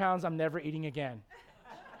 400 pounds, I'm never eating again.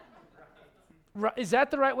 Right. Is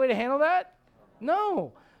that the right way to handle that?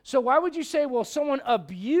 No. So why would you say, well, someone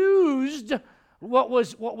abused what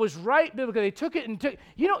was right biblically? They took it and took.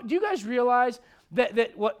 Do you guys realize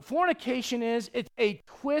that what fornication is? It's a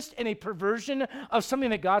twist and a perversion of something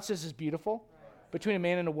that God says is beautiful between a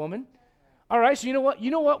man and a woman. All right, so you know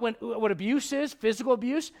what? What abuse is, physical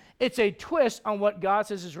abuse, it's a twist on what God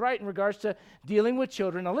says is right in regards to dealing with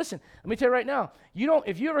children. Now listen, let me tell you right now,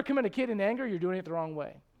 if you ever commit a kid in anger, you're doing it the wrong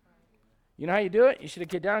way. You know how you do it? You sit a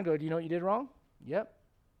kid down and go, do you know what you did wrong? Yep.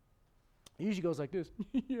 It usually goes like this.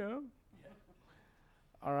 Yeah.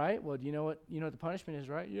 All right. Well, do you know what the punishment is,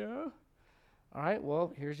 right? Yeah. All right.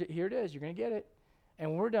 Well, here it is. You're going to get it. And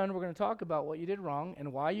when we're done, we're going to talk about what you did wrong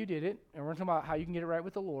and why you did it, and we're going to talk about how you can get it right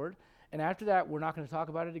with the Lord. And after that, we're not going to talk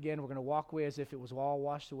about it again. We're going to walk away as if it was all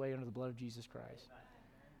washed away under the blood of Jesus Christ.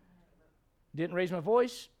 Didn't raise my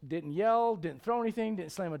voice, didn't yell, didn't throw anything,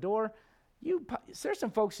 didn't slam a door. There's some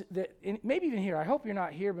folks that, maybe even here, I hope you're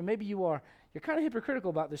not here, but maybe you are. You're kind of hypocritical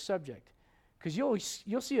about this subject. Because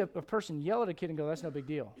you'll see a person yell at a kid and go, that's no big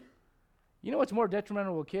deal. You know what's more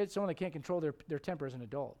detrimental to a kid? Someone that can't control their temper as an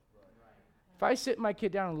adult. Right. If I sit my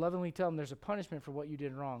kid down and lovingly tell them there's a punishment for what you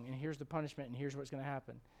did wrong, and here's the punishment, and here's what's going to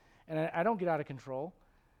happen, and I don't get out of control,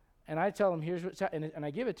 and I tell them here's what's and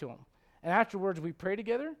I give it to them, and afterwards we pray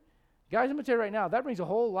together, guys, I'm going to tell you right now, that brings a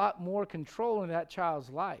whole lot more control into that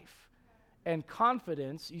child's life and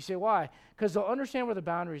confidence. You say, why? Because they'll understand where the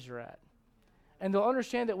boundaries are at. And they'll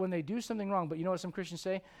understand that when they do something wrong, but you know what some Christians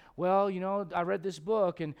say? Well, I read this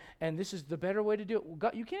book, and this is the better way to do it. Well,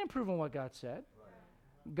 God, you can't improve on what God said.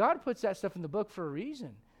 Right. God puts that stuff in the book for a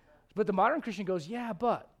reason. But the modern Christian goes, yeah,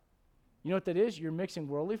 but. You know what that is? You're mixing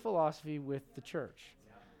worldly philosophy with the church.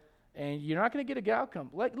 Yeah. And you're not going to get a good outcome.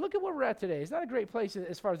 Like, look at where we're at today. It's not a great place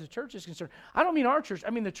as far as the church is concerned. I don't mean our church. I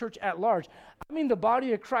mean the church at large. I mean the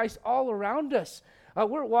body of Christ all around us.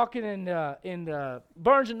 We're walking in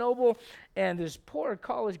Barnes & Noble, and this poor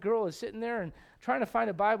college girl is sitting there and trying to find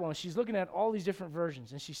a Bible, and she's looking at all these different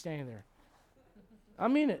versions, and she's standing there. I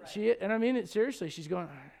mean it. I mean it seriously. She's going,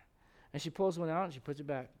 and she pulls one out, and she puts it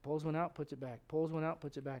back. Pulls one out, puts it back. Pulls one out,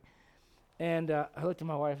 puts it back. And I looked at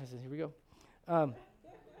my wife and said, here we go.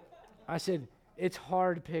 I said, it's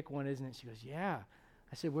hard to pick one, isn't it? She goes, yeah.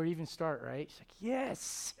 I said, where do you even start, right? She's like,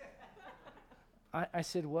 yes. I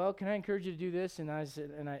said, well, can I encourage you to do this? And I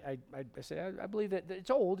said, I believe that it's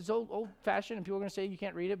old-fashioned, and people are going to say you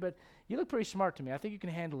can't read it, but you look pretty smart to me. I think you can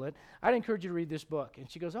handle it. I'd encourage you to read this book.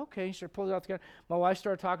 And she goes, okay. She started pulling it out together. My wife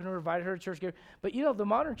started talking to her, invited her to church. But the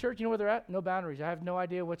modern church, you know where they're at? No boundaries. I have no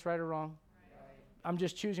idea what's right or wrong. Right. I'm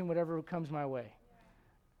just choosing whatever comes my way.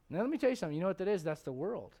 Yeah. Now, let me tell you something. You know what that is? That's the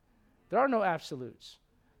world. There are no absolutes.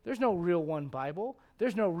 There's no real one Bible.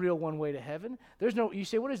 There's no real one way to heaven. You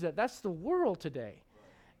say, what is that? That's the world today. Right.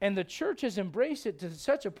 And the church has embraced it to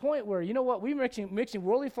such a point where, you know what, we're mixing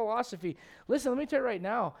worldly philosophy. Listen, let me tell you right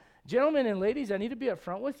now, gentlemen and ladies, I need to be up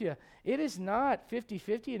front with you. It is not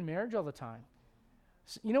 50-50 in marriage all the time.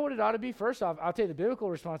 You know what it ought to be? First off, I'll tell you the biblical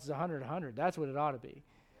response is 100-100. That's what it ought to be.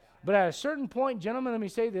 But at a certain point, gentlemen, let me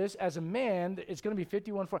say this, as a man, it's going to be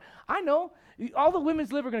 51-4. I know, all the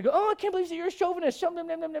women's lib are going to go, oh, I can't believe you're a chauvinist.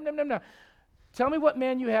 No. Tell me what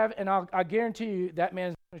man you have, and I'll guarantee you that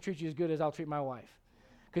man's going to treat you as good as I'll treat my wife.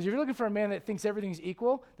 Because if you're looking for a man that thinks everything's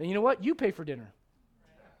equal, then you know what? You pay for dinner.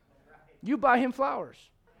 You buy him flowers.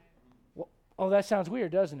 Well, oh, that sounds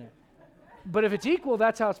weird, doesn't it? But if it's equal,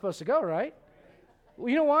 that's how it's supposed to go, right? Well,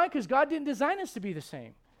 you know why? Because God didn't design us to be the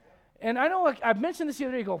same. And I know, I've mentioned this the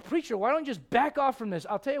other day, go, preacher, why don't you just back off from this?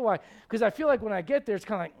 I'll tell you why. Because I feel like when I get there, it's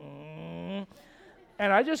kind of like,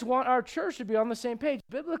 And I just want our church to be on the same page.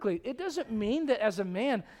 Biblically, it doesn't mean that as a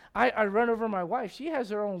man, I run over my wife. She has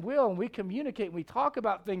her own will, and we communicate, and we talk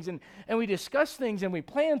about things, and we discuss things, and we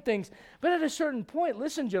plan things. But at a certain point,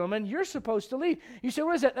 listen, gentlemen, you're supposed to lead. You say,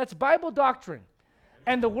 what is that? That's Bible doctrine.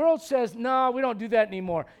 And the world says, no, we don't do that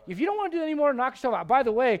anymore. If you don't want to do that anymore, knock yourself out. By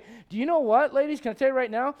the way, do you know what, ladies? Can I tell you right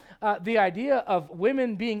now? The idea of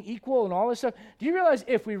women being equal and all this stuff, do you realize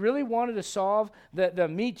if we really wanted to solve the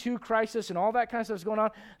Me Too crisis and all that kind of stuff that's going on,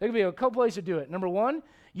 there could be a couple ways to do it. Number one,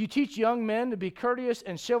 you teach young men to be courteous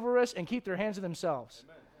and chivalrous and keep their hands to themselves.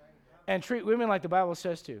 Amen. And treat women like the Bible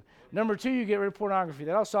says to. Number two, you get rid of pornography.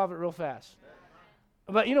 That'll solve it real fast.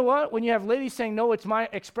 But you know what? When you have ladies saying, no, it's my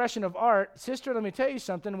expression of art, sister, let me tell you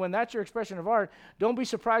something. When that's your expression of art, don't be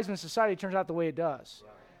surprised when society turns out the way it does.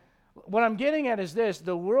 Right. What I'm getting at is this.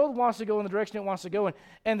 The world wants to go in the direction it wants to go in,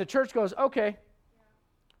 and the church goes, okay,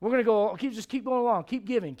 we're going to go, just keep going along, keep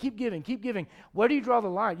giving, keep giving, keep giving. Where do you draw the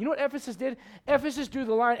line? You know what Ephesus did? Ephesus drew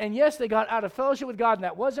the line, and yes, they got out of fellowship with God, and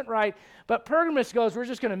that wasn't right, but Pergamos goes, we're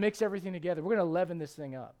just going to mix everything together. We're going to leaven this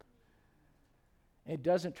thing up. It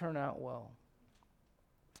doesn't turn out well.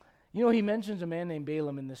 You know, he mentions a man named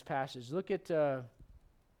Balaam in this passage. Look at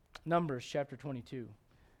Numbers chapter 22.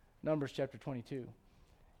 Numbers chapter 22.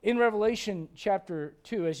 In Revelation chapter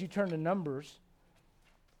 2, as you turn to Numbers,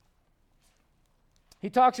 he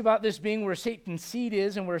talks about this being where Satan's seed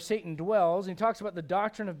is and where Satan dwells. And he talks about the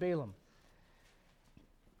doctrine of Balaam.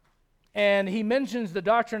 And he mentions the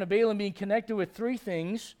doctrine of Balaam being connected with three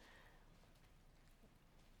things.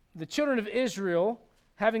 The children of Israel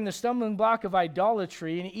having the stumbling block of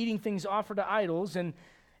idolatry and eating things offered to idols and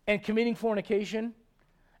committing fornication.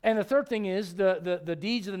 And the third thing is the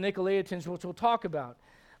deeds of the Nicolaitans, which we'll talk about.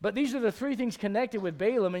 But these are the three things connected with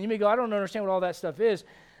Balaam. And you may go, I don't understand what all that stuff is.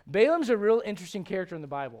 Balaam's a real interesting character in the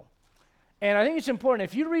Bible. And I think it's important.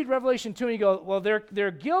 If you read Revelation 2 and you go, well,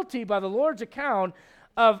 they're guilty by the Lord's account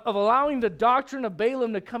of allowing the doctrine of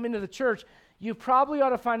Balaam to come into the church, you probably ought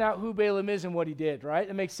to find out who Balaam is and what he did, right?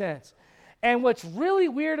 It makes sense. And what's really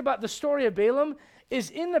weird about the story of Balaam is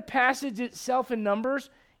in the passage itself in Numbers,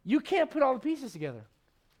 you can't put all the pieces together.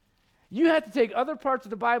 You have to take other parts of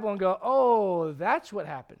the Bible and go, oh, that's what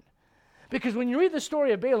happened. Because when you read the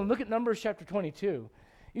story of Balaam, look at Numbers chapter 22.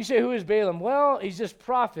 You say, who is Balaam? Well, he's this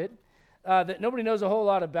prophet that nobody knows a whole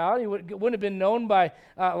lot about. He wouldn't have been known by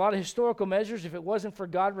a lot of historical measures if it wasn't for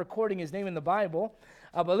God recording his name in the Bible.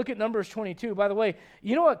 But look at Numbers 22. By the way,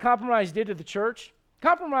 you know what compromise did to the church?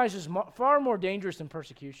 Compromise is far more dangerous than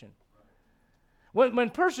persecution. When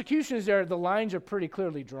persecution is there, the lines are pretty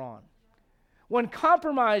clearly drawn. When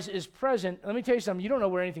compromise is present, let me tell you something, you don't know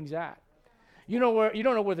where anything's at. You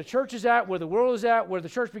don't know where the church is at, where the world is at, where the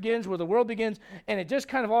church begins, where the world begins, and it just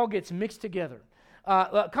kind of all gets mixed together.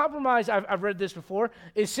 Compromise, I've read this before,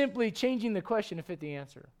 is simply changing the question to fit the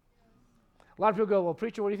answer. A lot of people go, well,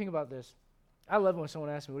 preacher, what do you think about this? I love it when someone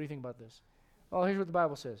asks me, what do you think about this? Well, here's what the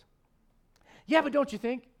Bible says. Yeah, but don't you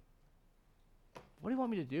think? What do you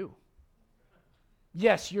want me to do?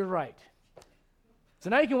 Yes, you're right.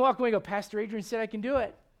 So now you can walk away and go, Pastor Adrian said I can do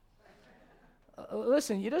it.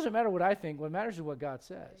 Listen, it doesn't matter what I think. What matters is what God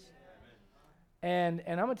says. And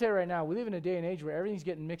I'm going to tell you right now, we live in a day and age where everything's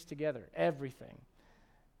getting mixed together, everything.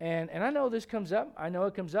 And I know this comes up. I know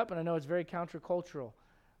it comes up, and I know it's very countercultural.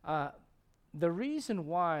 The reason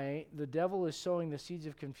why the devil is sowing the seeds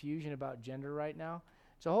of confusion about gender right now,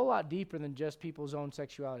 it's a whole lot deeper than just people's own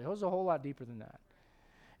sexuality. It's a whole lot deeper than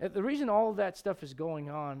that. The reason all of that stuff is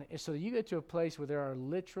going on is so that you get to a place where there are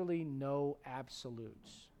literally no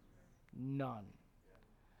absolutes. None.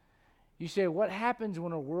 You say, what happens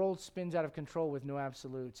when a world spins out of control with no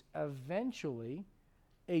absolutes? Eventually,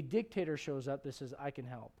 a dictator shows up that says, I can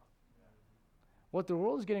help. What the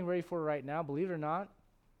world is getting ready for right now, believe it or not,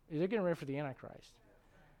 is they're getting ready for the Antichrist.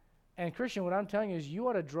 And Christian, what I'm telling you is you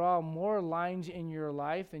ought to draw more lines in your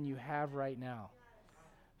life than you have right now.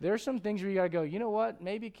 There are some things where you got to go, you know what,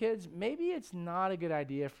 maybe kids, maybe it's not a good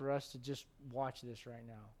idea for us to just watch this right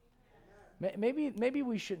now. Maybe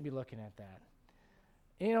we shouldn't be looking at that.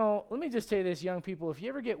 You know, let me just tell you this, young people, if you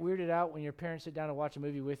ever get weirded out when your parents sit down to watch a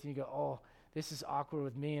movie with you and you go, oh, this is awkward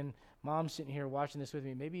with me and mom's sitting here watching this with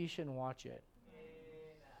me, maybe you shouldn't watch it.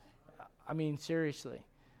 I mean, seriously.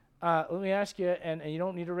 Let me ask you, and you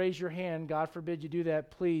don't need to raise your hand, God forbid you do that,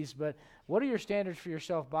 please, but what are your standards for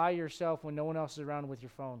yourself by yourself when no one else is around with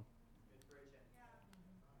your phone?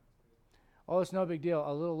 Oh, it's no big deal.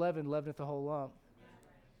 A little leaven leaveneth the whole lump.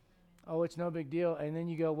 Oh, it's no big deal. And then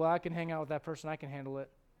you go, well, I can hang out with that person. I can handle it.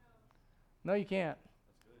 No, you can't.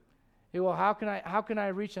 Hey, well, how can I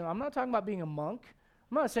reach them? I'm not talking about being a monk.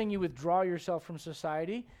 I'm not saying you withdraw yourself from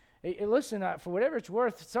society. Hey, listen, for whatever it's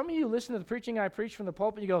worth, some of you listen to the preaching I preach from the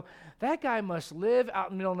pulpit, you go, that guy must live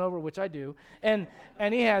out in the middle of nowhere, which I do, and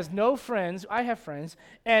he has no friends. I have friends,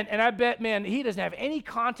 and I bet, man, he doesn't have any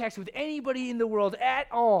contacts with anybody in the world at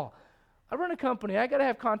all. I run a company. I got to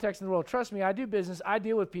have contacts in the world. Trust me, I do business. I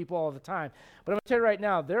deal with people all the time. But I'm going to tell you right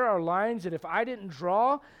now, there are lines that if I didn't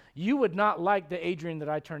draw, you would not like the Adrian that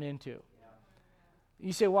I turn into.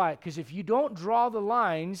 You say, why? Because if you don't draw the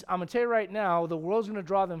lines, I'm going to tell you right now, the world's going to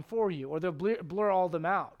draw them for you, or they'll blur all them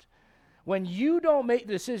out. When you don't make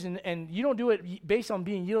the decision, and you don't do it based on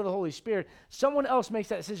being yielded to the Holy Spirit, someone else makes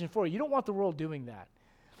that decision for you. You don't want the world doing that.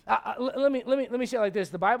 Let me say it like this.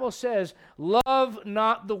 The Bible says, love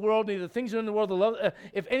not the world, neither the things that are in the world.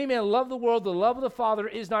 If any man love the world, the love of the Father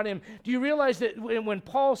is not in him. Do you realize that when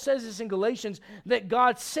Paul says this in Galatians, that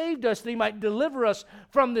God saved us that he might deliver us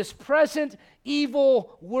from this present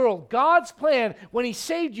evil world? God's plan when he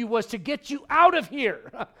saved you was to get you out of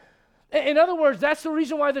here. In other words, that's the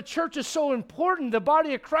reason why the church is so important, the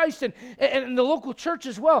body of Christ and the local church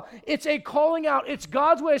as well. It's a calling out. It's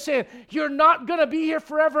God's way of saying, you're not going to be here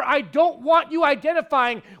forever. I don't want you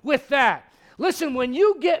identifying with that. Listen, when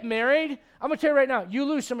you get married, I'm going to tell you right now, you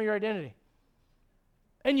lose some of your identity.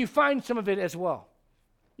 And you find some of it as well.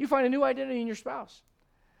 You find a new identity in your spouse.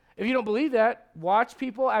 If you don't believe that, watch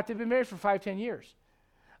people after they've been married for 5-10 years.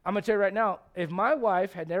 I'm going to tell you right now, if my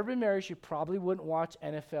wife had never been married, she probably wouldn't watch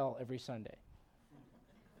NFL every Sunday.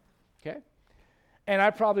 Okay? And I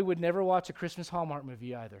probably would never watch a Christmas Hallmark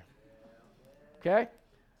movie either. Okay?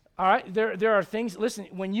 All right? There are things, listen,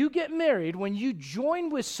 when you get married, when you join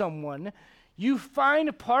with someone, you find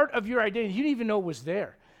a part of your identity you didn't even know was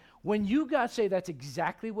there. When you got saved, that's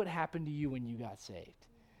exactly what happened to you when you got saved.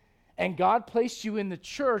 And God placed you in the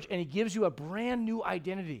church, and he gives you a brand new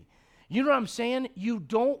identity. You know what I'm saying? You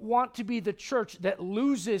don't want to be the church that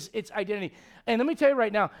loses its identity. And let me tell you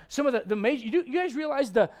right now, some of the major, you guys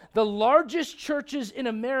realize the largest churches in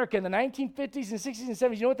America in the 1950s and 60s and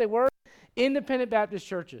 70s, you know what they were? Independent Baptist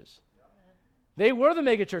churches. They were the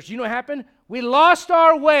mega church. You know what happened? We lost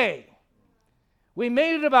our way. We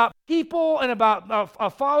made it about people and about a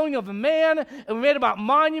following of a man, and we made it about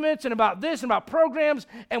monuments and about this and about programs,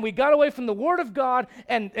 and we got away from the Word of God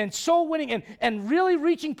and soul winning and really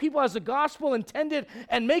reaching people as the gospel intended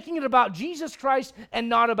and making it about Jesus Christ and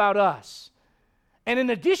not about us. And in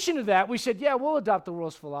addition to that, we said, yeah, we'll adopt the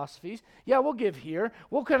world's philosophies. Yeah, we'll give here.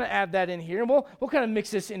 We'll kind of add that in here, and we'll kind of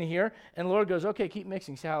mix this in here. And the Lord goes, okay, keep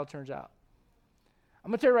mixing, see how it turns out.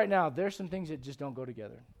 I'm going to tell you right now, there's some things that just don't go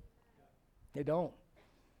together. They don't,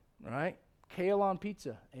 all right? Kale on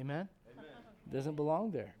pizza, amen? Doesn't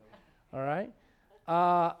belong there, all right?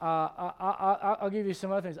 I'll give you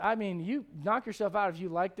some other things. I mean, you knock yourself out if you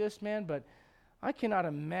like this, man, but I cannot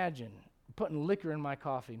imagine putting liquor in my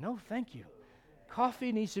coffee. No, thank you.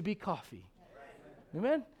 Coffee needs to be coffee,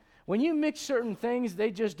 amen? When you mix certain things,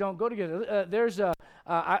 they just don't go together.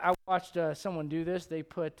 I watched someone do this. They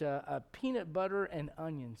put peanut butter and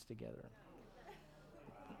onions together.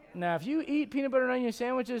 Now, if you eat peanut butter and onion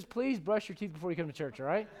sandwiches, please brush your teeth before you come to church, all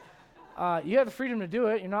right? You have the freedom to do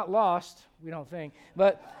it. You're not lost, we don't think.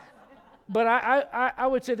 But I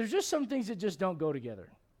would say there's just some things that just don't go together,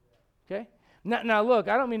 okay? Now look,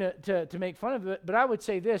 I don't mean to make fun of it, but I would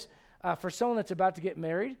say this. For someone that's about to get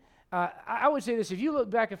married, I would say this. If you look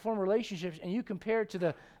back at former relationships and you compare it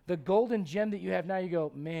to the golden gem that you have now, you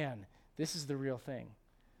go, man, this is the real thing.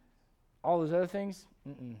 All those other things,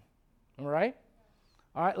 all right?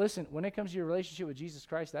 All right, listen, when it comes to your relationship with Jesus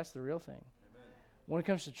Christ, that's the real thing. Amen. When it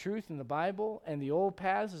comes to truth in the Bible and the old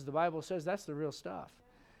paths, as the Bible says, that's the real stuff.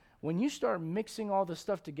 When you start mixing all this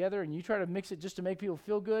stuff together and you try to mix it just to make people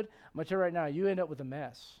feel good, I'm going to tell you right now, you end up with a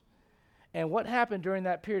mess. And what happened during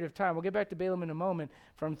that period of time, we'll get back to Balaam in a moment,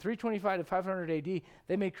 from 325 to 500 AD,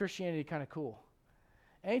 they made Christianity kind of cool.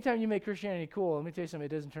 Anytime you make Christianity cool, let me tell you something,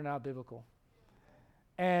 it doesn't turn out biblical.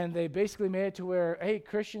 And they basically made it to where, hey,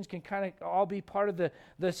 Christians can kind of all be part of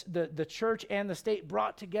the church and the state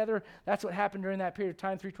brought together. That's what happened during that period of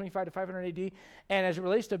time, 325 to 500 AD. And as it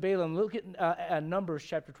relates to Balaam, look at Numbers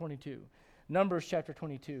chapter 22. Numbers chapter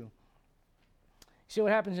 22. See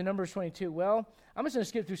what happens in Numbers 22? Well, I'm just going to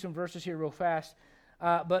skip through some verses here real fast.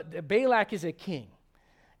 But Balak is a king.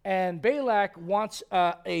 And Balak wants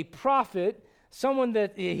a prophet, someone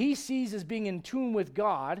that he sees as being in tune with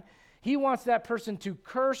God. He wants that person to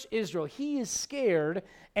curse Israel. He is scared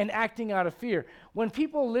and acting out of fear. When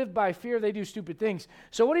people live by fear, they do stupid things.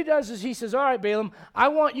 So what he does is he says, all right, Balaam, I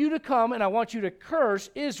want you to come and I want you to curse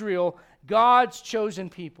Israel, God's chosen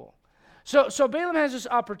people. So Balaam has this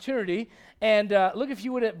opportunity, and look if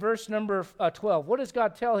you would at verse number 12. What does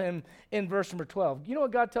God tell him in verse number 12? You know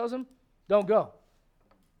what God tells him? Don't go.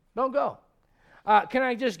 Don't go. Can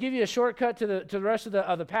I just give you a shortcut to the rest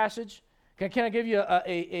of the passage? Can I give you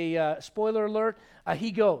a spoiler alert?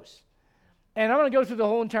 He goes. And I'm going to go through the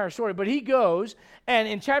whole entire story, but he goes, and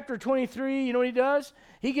in chapter 23, you know what he does?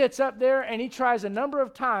 He gets up there, and he tries a number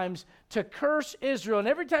of times to curse Israel. And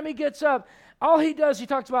every time he gets up, all he does, he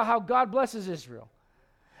talks about how God blesses Israel.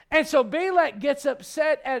 And so Balak gets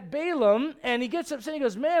upset at Balaam, and he gets upset, and he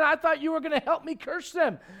goes, man, I thought you were going to help me curse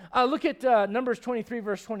them. Look at Numbers 23,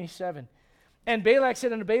 verse 27. And Balak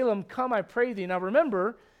said unto Balaam, come, I pray thee. Now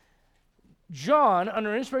remember, John,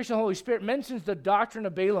 under inspiration of the Holy Spirit, mentions the doctrine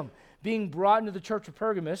of Balaam being brought into the church of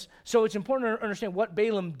Pergamos. So it's important to understand what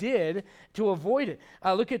Balaam did to avoid it.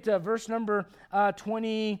 Look at verse number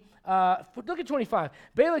 20. Look at 25.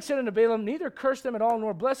 Balak said unto Balaam, neither curse them at all,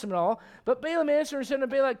 nor bless them at all. But Balaam answered and said unto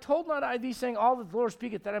Balak, told not I thee, saying, all that the Lord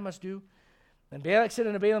speaketh, that I must do? And Balak said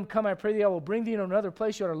unto Balaam, come, I pray thee, I will bring thee into another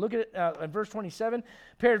place. You ought to look at it in verse 27.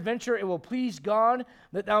 Peradventure it will please God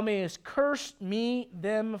that thou mayest curse me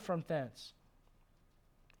them from thence.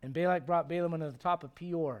 And Balak brought Balaam unto the top of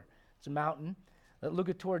Peor. It's a mountain that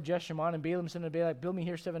looketh toward Jeshimon. And Balaam said unto Balak, build me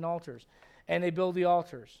here 7 altars. And they build the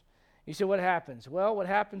altars. You say, what happens? Well, what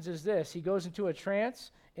happens is this. He goes into a trance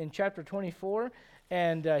in chapter 24,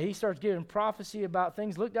 and he starts giving prophecy about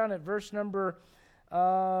things. Look down at verse number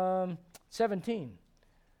 17.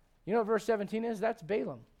 You know what verse 17 is? That's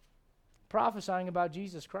Balaam prophesying about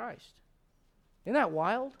Jesus Christ. Isn't that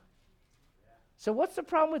wild? So what's the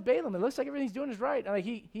problem with Balaam? It looks like everything he's doing is right. Like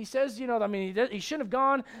he says, he shouldn't have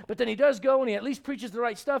gone, but then he does go, and he at least preaches the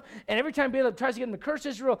right stuff. And every time Balaam tries to get him to curse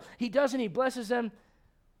Israel, he doesn't. He blesses them.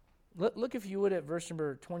 Look, if you would, at verse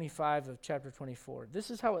number 25 of chapter 24. This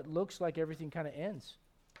is how it looks like everything kind of ends.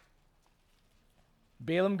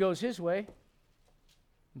 Balaam goes his way.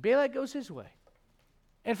 Balak goes his way.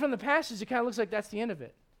 And from the passage, it kind of looks like that's the end of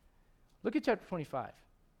it. Look at chapter 25.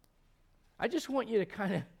 I just want you to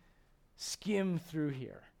kind of skim through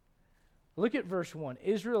here. Look at verse 1.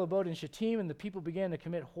 Israel abode in Shittim, and the people began to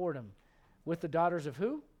commit whoredom with the daughters of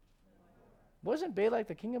who? Wasn't Balak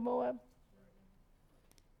the king of Moab?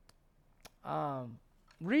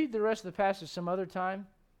 Read the rest of the passage some other time.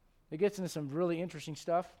 It gets into some really interesting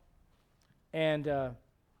stuff. And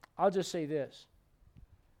I'll just say this.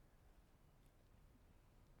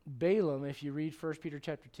 Balaam, if you read 1 Peter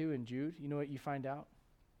chapter 2 and Jude, you know what you find out?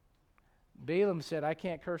 Balaam said, I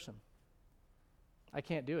can't curse them. I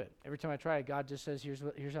can't do it. Every time I try it, God just says,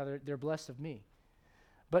 here's how they're blessed of me.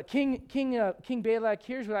 But King Balak,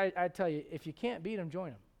 here's what I tell you. If you can't beat him, join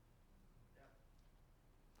him.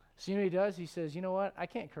 So you know what he does? He says, you know what? I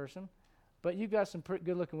can't curse him, but you've got some pretty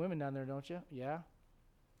good-looking women down there, don't you? Yeah.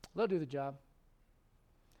 They'll do the job.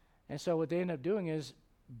 And so what they end up doing is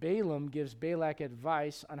Balaam gives Balak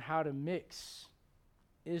advice on how to mix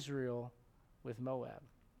Israel with Moab.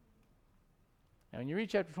 Now, when you read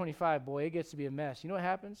chapter 25, boy, it gets to be a mess. You know what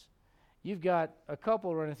happens? You've got a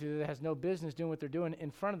couple running through there that has no business doing what they're doing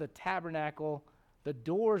in front of the tabernacle, the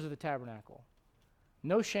doors of the tabernacle.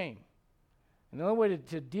 No shame. And the only way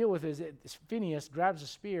to deal with it is Phinehas grabs a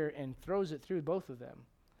spear and throws it through both of them.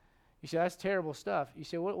 You say, that's terrible stuff. You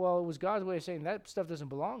say, well, it was God's way of saying that stuff doesn't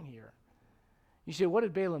belong here. You say, what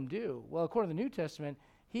did Balaam do? Well, according to the New Testament,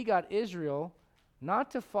 he got Israel not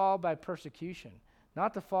to fall by persecution,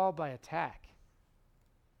 not to fall by attack.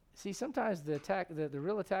 See, sometimes the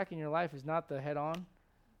real attack in your life is not the head-on.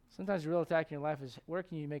 Sometimes the real attack in your life is, where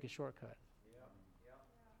can you make a shortcut?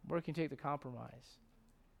 Where can you take the compromise?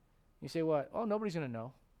 You say, what? Oh, nobody's going to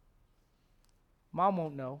know. Mom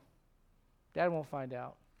won't know. Dad won't find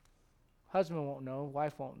out. Husband won't know.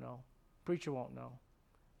 Wife won't know. Preacher won't know.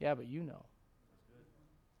 Yeah, but you know.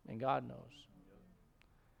 And God knows.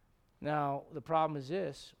 Now, the problem is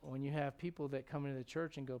this. When you have people that come into the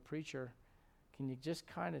church and go, preacher, can you just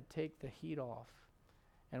kind of take the heat off?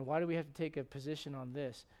 And why do we have to take a position on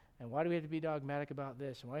this? And why do we have to be dogmatic about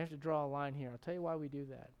this? And why do we have to draw a line here? I'll tell you why we do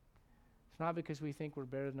that. It's not because we think we're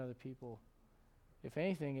better than other people. If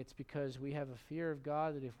anything, it's because we have a fear of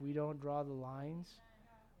God that if we don't draw the lines,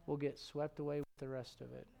 we'll get swept away with the rest of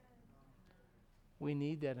it. We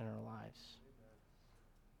need that in our lives.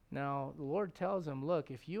 Now, the Lord tells them,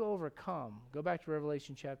 look, if you overcome, go back to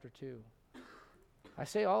Revelation chapter 2. I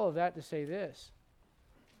say all of that to say this.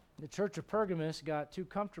 The church of Pergamos got too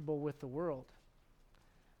comfortable with the world.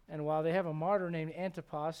 And while they have a martyr named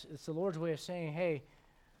Antipas, it's the Lord's way of saying, hey,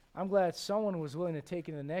 I'm glad someone was willing to take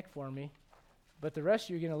it in the neck for me, but the rest of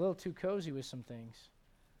you are getting a little too cozy with some things.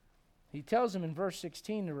 He tells them in verse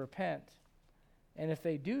 16 to repent. And if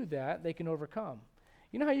they do that, they can overcome.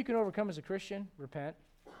 You know how you can overcome as a Christian? Repent.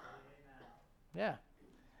 Amen. Yeah.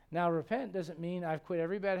 Now, repent doesn't mean I've quit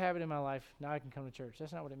every bad habit in my life, now I can come to church.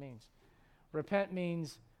 That's not what it means. Repent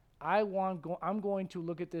means I'm going to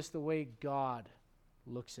look at this the way God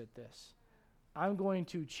looks at this. I'm going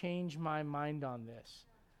to change my mind on this.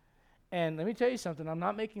 And let me tell you something, I'm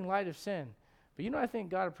not making light of sin. But you know what I think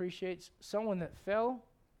God appreciates? Someone that fell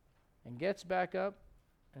and gets back up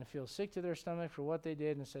and feels sick to their stomach for what they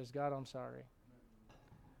did and says, God, I'm sorry.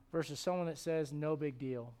 Versus someone that says, no big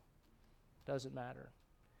deal. Doesn't matter.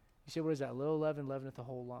 You say, what is that? Little leaven leaveneth the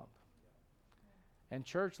whole lump. And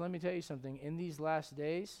church, let me tell you something. In these last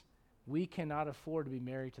days, we cannot afford to be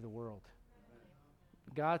married to the world.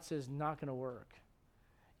 God says, not going to work.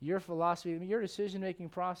 Your philosophy, your decision-making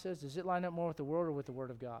process, does it line up more with the world or with the Word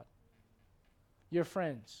of God? Your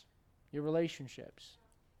friends, your relationships,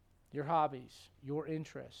 your hobbies, your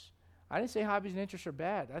interests. I didn't say hobbies and interests are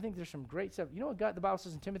bad. I think there's some great stuff. You know what God, the Bible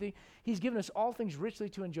says in Timothy? He's given us all things richly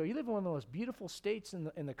to enjoy. You live in one of the most beautiful states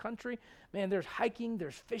in the country. Man, there's hiking,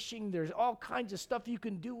 there's fishing, there's all kinds of stuff you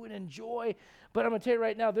can do and enjoy. But I'm going to tell you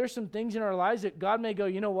right now, there's some things in our lives that God may go,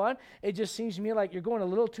 you know what? It just seems to me like you're going a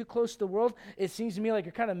little too close to the world. It seems to me like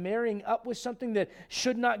you're kind of marrying up with something that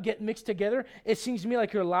should not get mixed together. It seems to me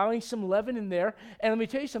like you're allowing some leaven in there. And let me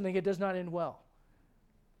tell you something, it does not end well.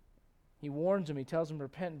 He warns him. He tells him to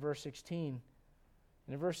repent in verse 16.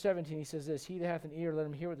 And in verse 17 he says this, He that hath an ear, let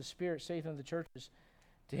him hear what the Spirit saith unto the churches.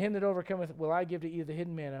 To him that overcometh will I give to eat of the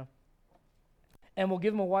hidden manna, and will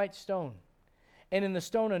give him a white stone. And in the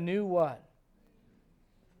stone a new what?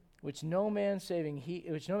 Which no man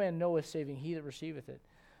knoweth saving he that receiveth it.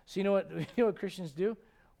 So you know what Christians do?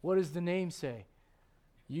 What does the name say?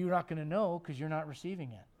 You're not going to know because you're not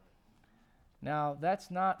receiving it. Now,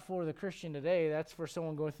 that's not for the Christian today. That's for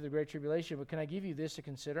someone going through the Great Tribulation. But can I give you this to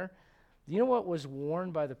consider? Do you know what was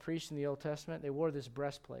worn by the priests in the Old Testament? They wore this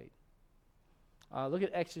breastplate. Look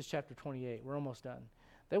at Exodus chapter 28. We're almost done.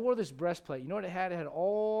 They wore this breastplate. You know what it had? It had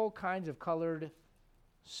all kinds of colored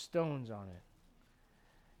stones on it.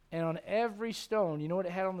 And on every stone, you know what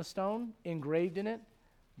it had on the stone? Engraved in it?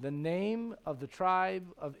 The name of the tribe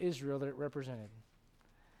of Israel that it represented.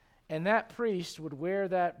 And that priest would wear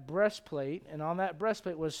that breastplate, and on that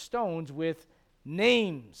breastplate was stones with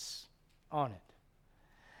names on it.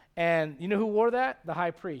 And you know who wore that? The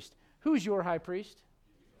high priest. Who's your high priest?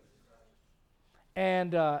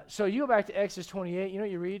 And so you go back to Exodus 28. You know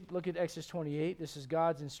what you read? Look at Exodus 28. This is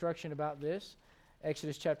God's instruction about this.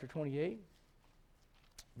 Exodus chapter 28,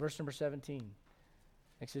 verse number 17.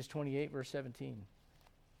 Exodus 28, verse 17.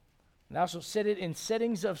 Thou shalt set it in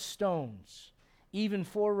settings of stones, even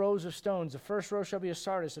 4 rows of stones. The first row shall be a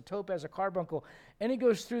sardius, a topaz, a carbuncle. And he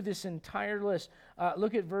goes through this entire list.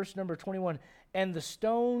 Look at verse number 21. And the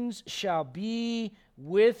stones shall be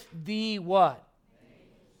with the what? Names.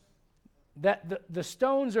 That the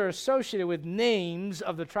stones are associated with names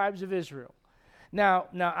of the tribes of Israel. Now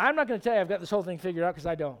I'm not going to tell you I've got this whole thing figured out because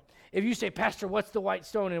I don't. If you say, Pastor, what's the white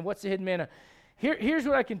stone and what's the hidden manna? Here's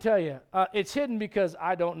what I can tell you. It's hidden because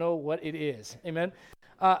I don't know what it is. Amen?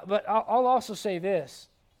 But I'll also say this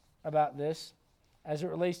about this as it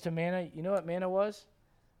relates to manna. You know what manna was?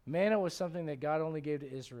 Manna was something that God only gave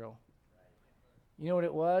to Israel. You know what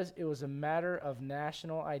it was? It was a matter of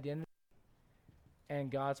national identity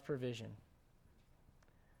and God's provision.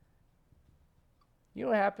 You know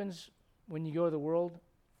what happens when you go to the world?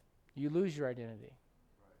 You lose your identity.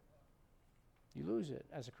 You lose it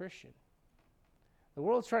as a Christian. The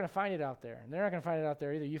world's trying to find it out there, and they're not going to find it out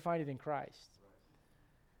there either. You find it in Christ.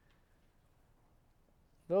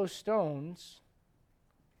 Those stones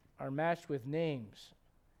are matched with names,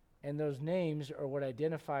 and those names are what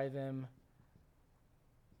identify them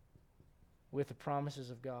with the promises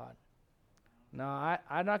of God. Now,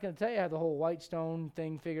 I'm not going to tell you how the whole white stone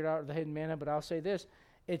thing figured out, or the hidden manna, but I'll say this.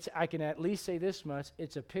 I can at least say this much.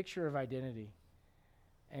 It's a picture of identity.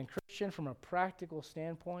 And Christian, from a practical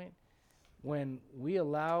standpoint, when we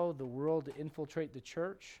allow the world to infiltrate the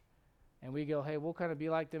church, and we go, hey, we'll kind of be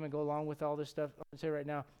like them and go along with all this stuff. I'm going to say right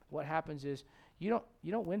now, what happens is you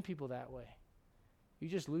don't win people that way. You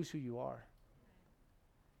just lose who you are.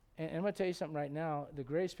 And I'm going to tell you something right now. The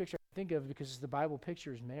greatest picture I think of, because it's the Bible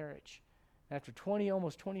picture, is marriage. After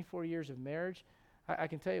almost 24 years of marriage, I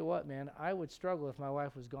can tell you what, man, I would struggle if my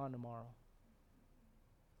wife was gone tomorrow.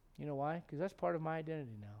 You know why? Because that's part of my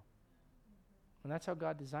identity now. And that's how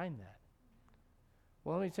God designed that.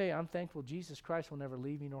 Well, let me tell you, I'm thankful Jesus Christ will never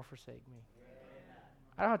leave me nor forsake me. Amen.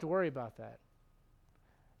 I don't have to worry about that.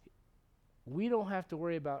 We don't have to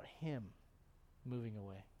worry about him moving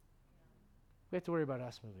away. We have to worry about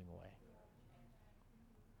us moving away.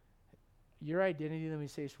 Your identity, let me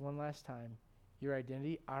say this one last time. Your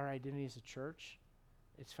identity, our identity as a church,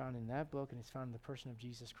 It's found in that book, and it's found in the person of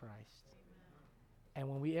Jesus Christ. And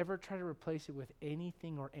when we ever try to replace it with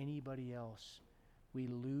anything or anybody else, we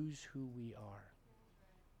lose who we are.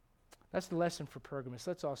 That's the lesson for Pergamos.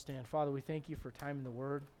 Let's all stand. Father, we thank you for time in the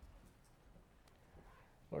Word.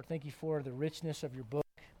 Lord, thank you for the richness of your book,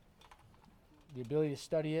 the ability to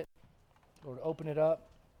study it. Lord, open it up.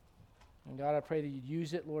 And God, I pray that you'd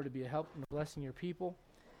use it, Lord, to be a help and a blessing to your people.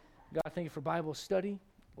 God, thank you for Bible study.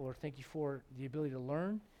 Lord, thank you for the ability to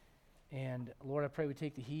learn. And Lord, I pray we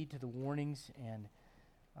take the heed to the warnings. And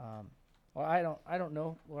well, I don't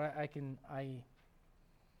know. Lord,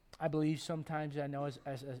 I believe sometimes. I know as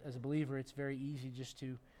a believer, it's very easy just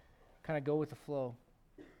to kind of go with the flow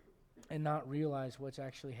and not realize what's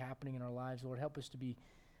actually happening in our lives. Lord, help us to be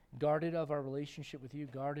guarded of our relationship with you,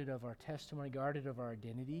 guarded of our testimony, guarded of our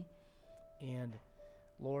identity. And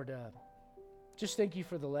Lord, just thank you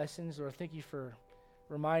for the lessons. Lord, thank you for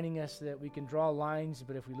reminding us that we can draw lines,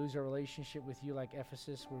 but if we lose our relationship with you like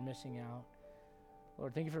Ephesus, we're missing out.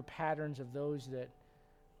 Lord, thank you for patterns of those that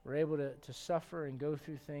were able to suffer and go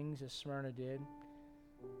through things as Smyrna did.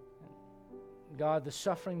 God, the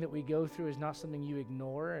suffering that we go through is not something you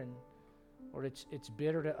ignore, and Lord, it's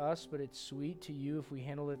bitter to us, but it's sweet to you if we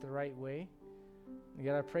handle it the right way. And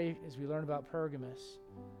God, I pray as we learn about Pergamos,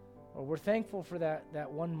 Lord, we're thankful for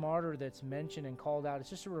that one martyr that's mentioned and called out. It's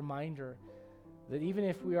just a reminder that even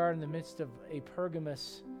if we are in the midst of a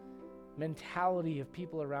Pergamos mentality of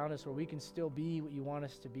people around us, where we can still be what you want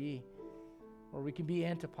us to be, or we can be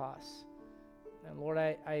Antipas. And Lord,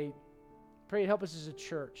 I pray you'd help us as a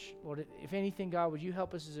church. Lord, if anything, God, would you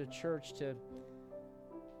help us as a church to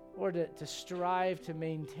strive to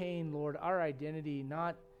maintain, Lord, our identity.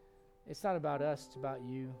 It's not about us, it's about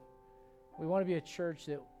you. We want to be a church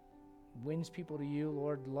that wins people to you,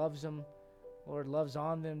 Lord, loves them, Lord, loves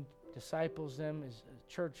on them, disciples them as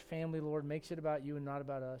a church family, Lord, makes it about you and not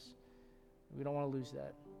about us. We don't want to lose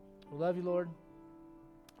that. We love you, Lord.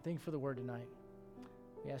 Thank you for the word tonight.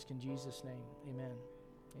 We ask in Jesus' name. Amen.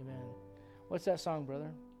 Amen. What's that song,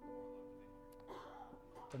 brother?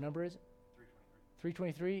 What number is it?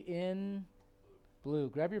 323 in blue.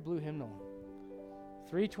 Grab your blue hymnal.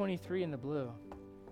 323 in the blue.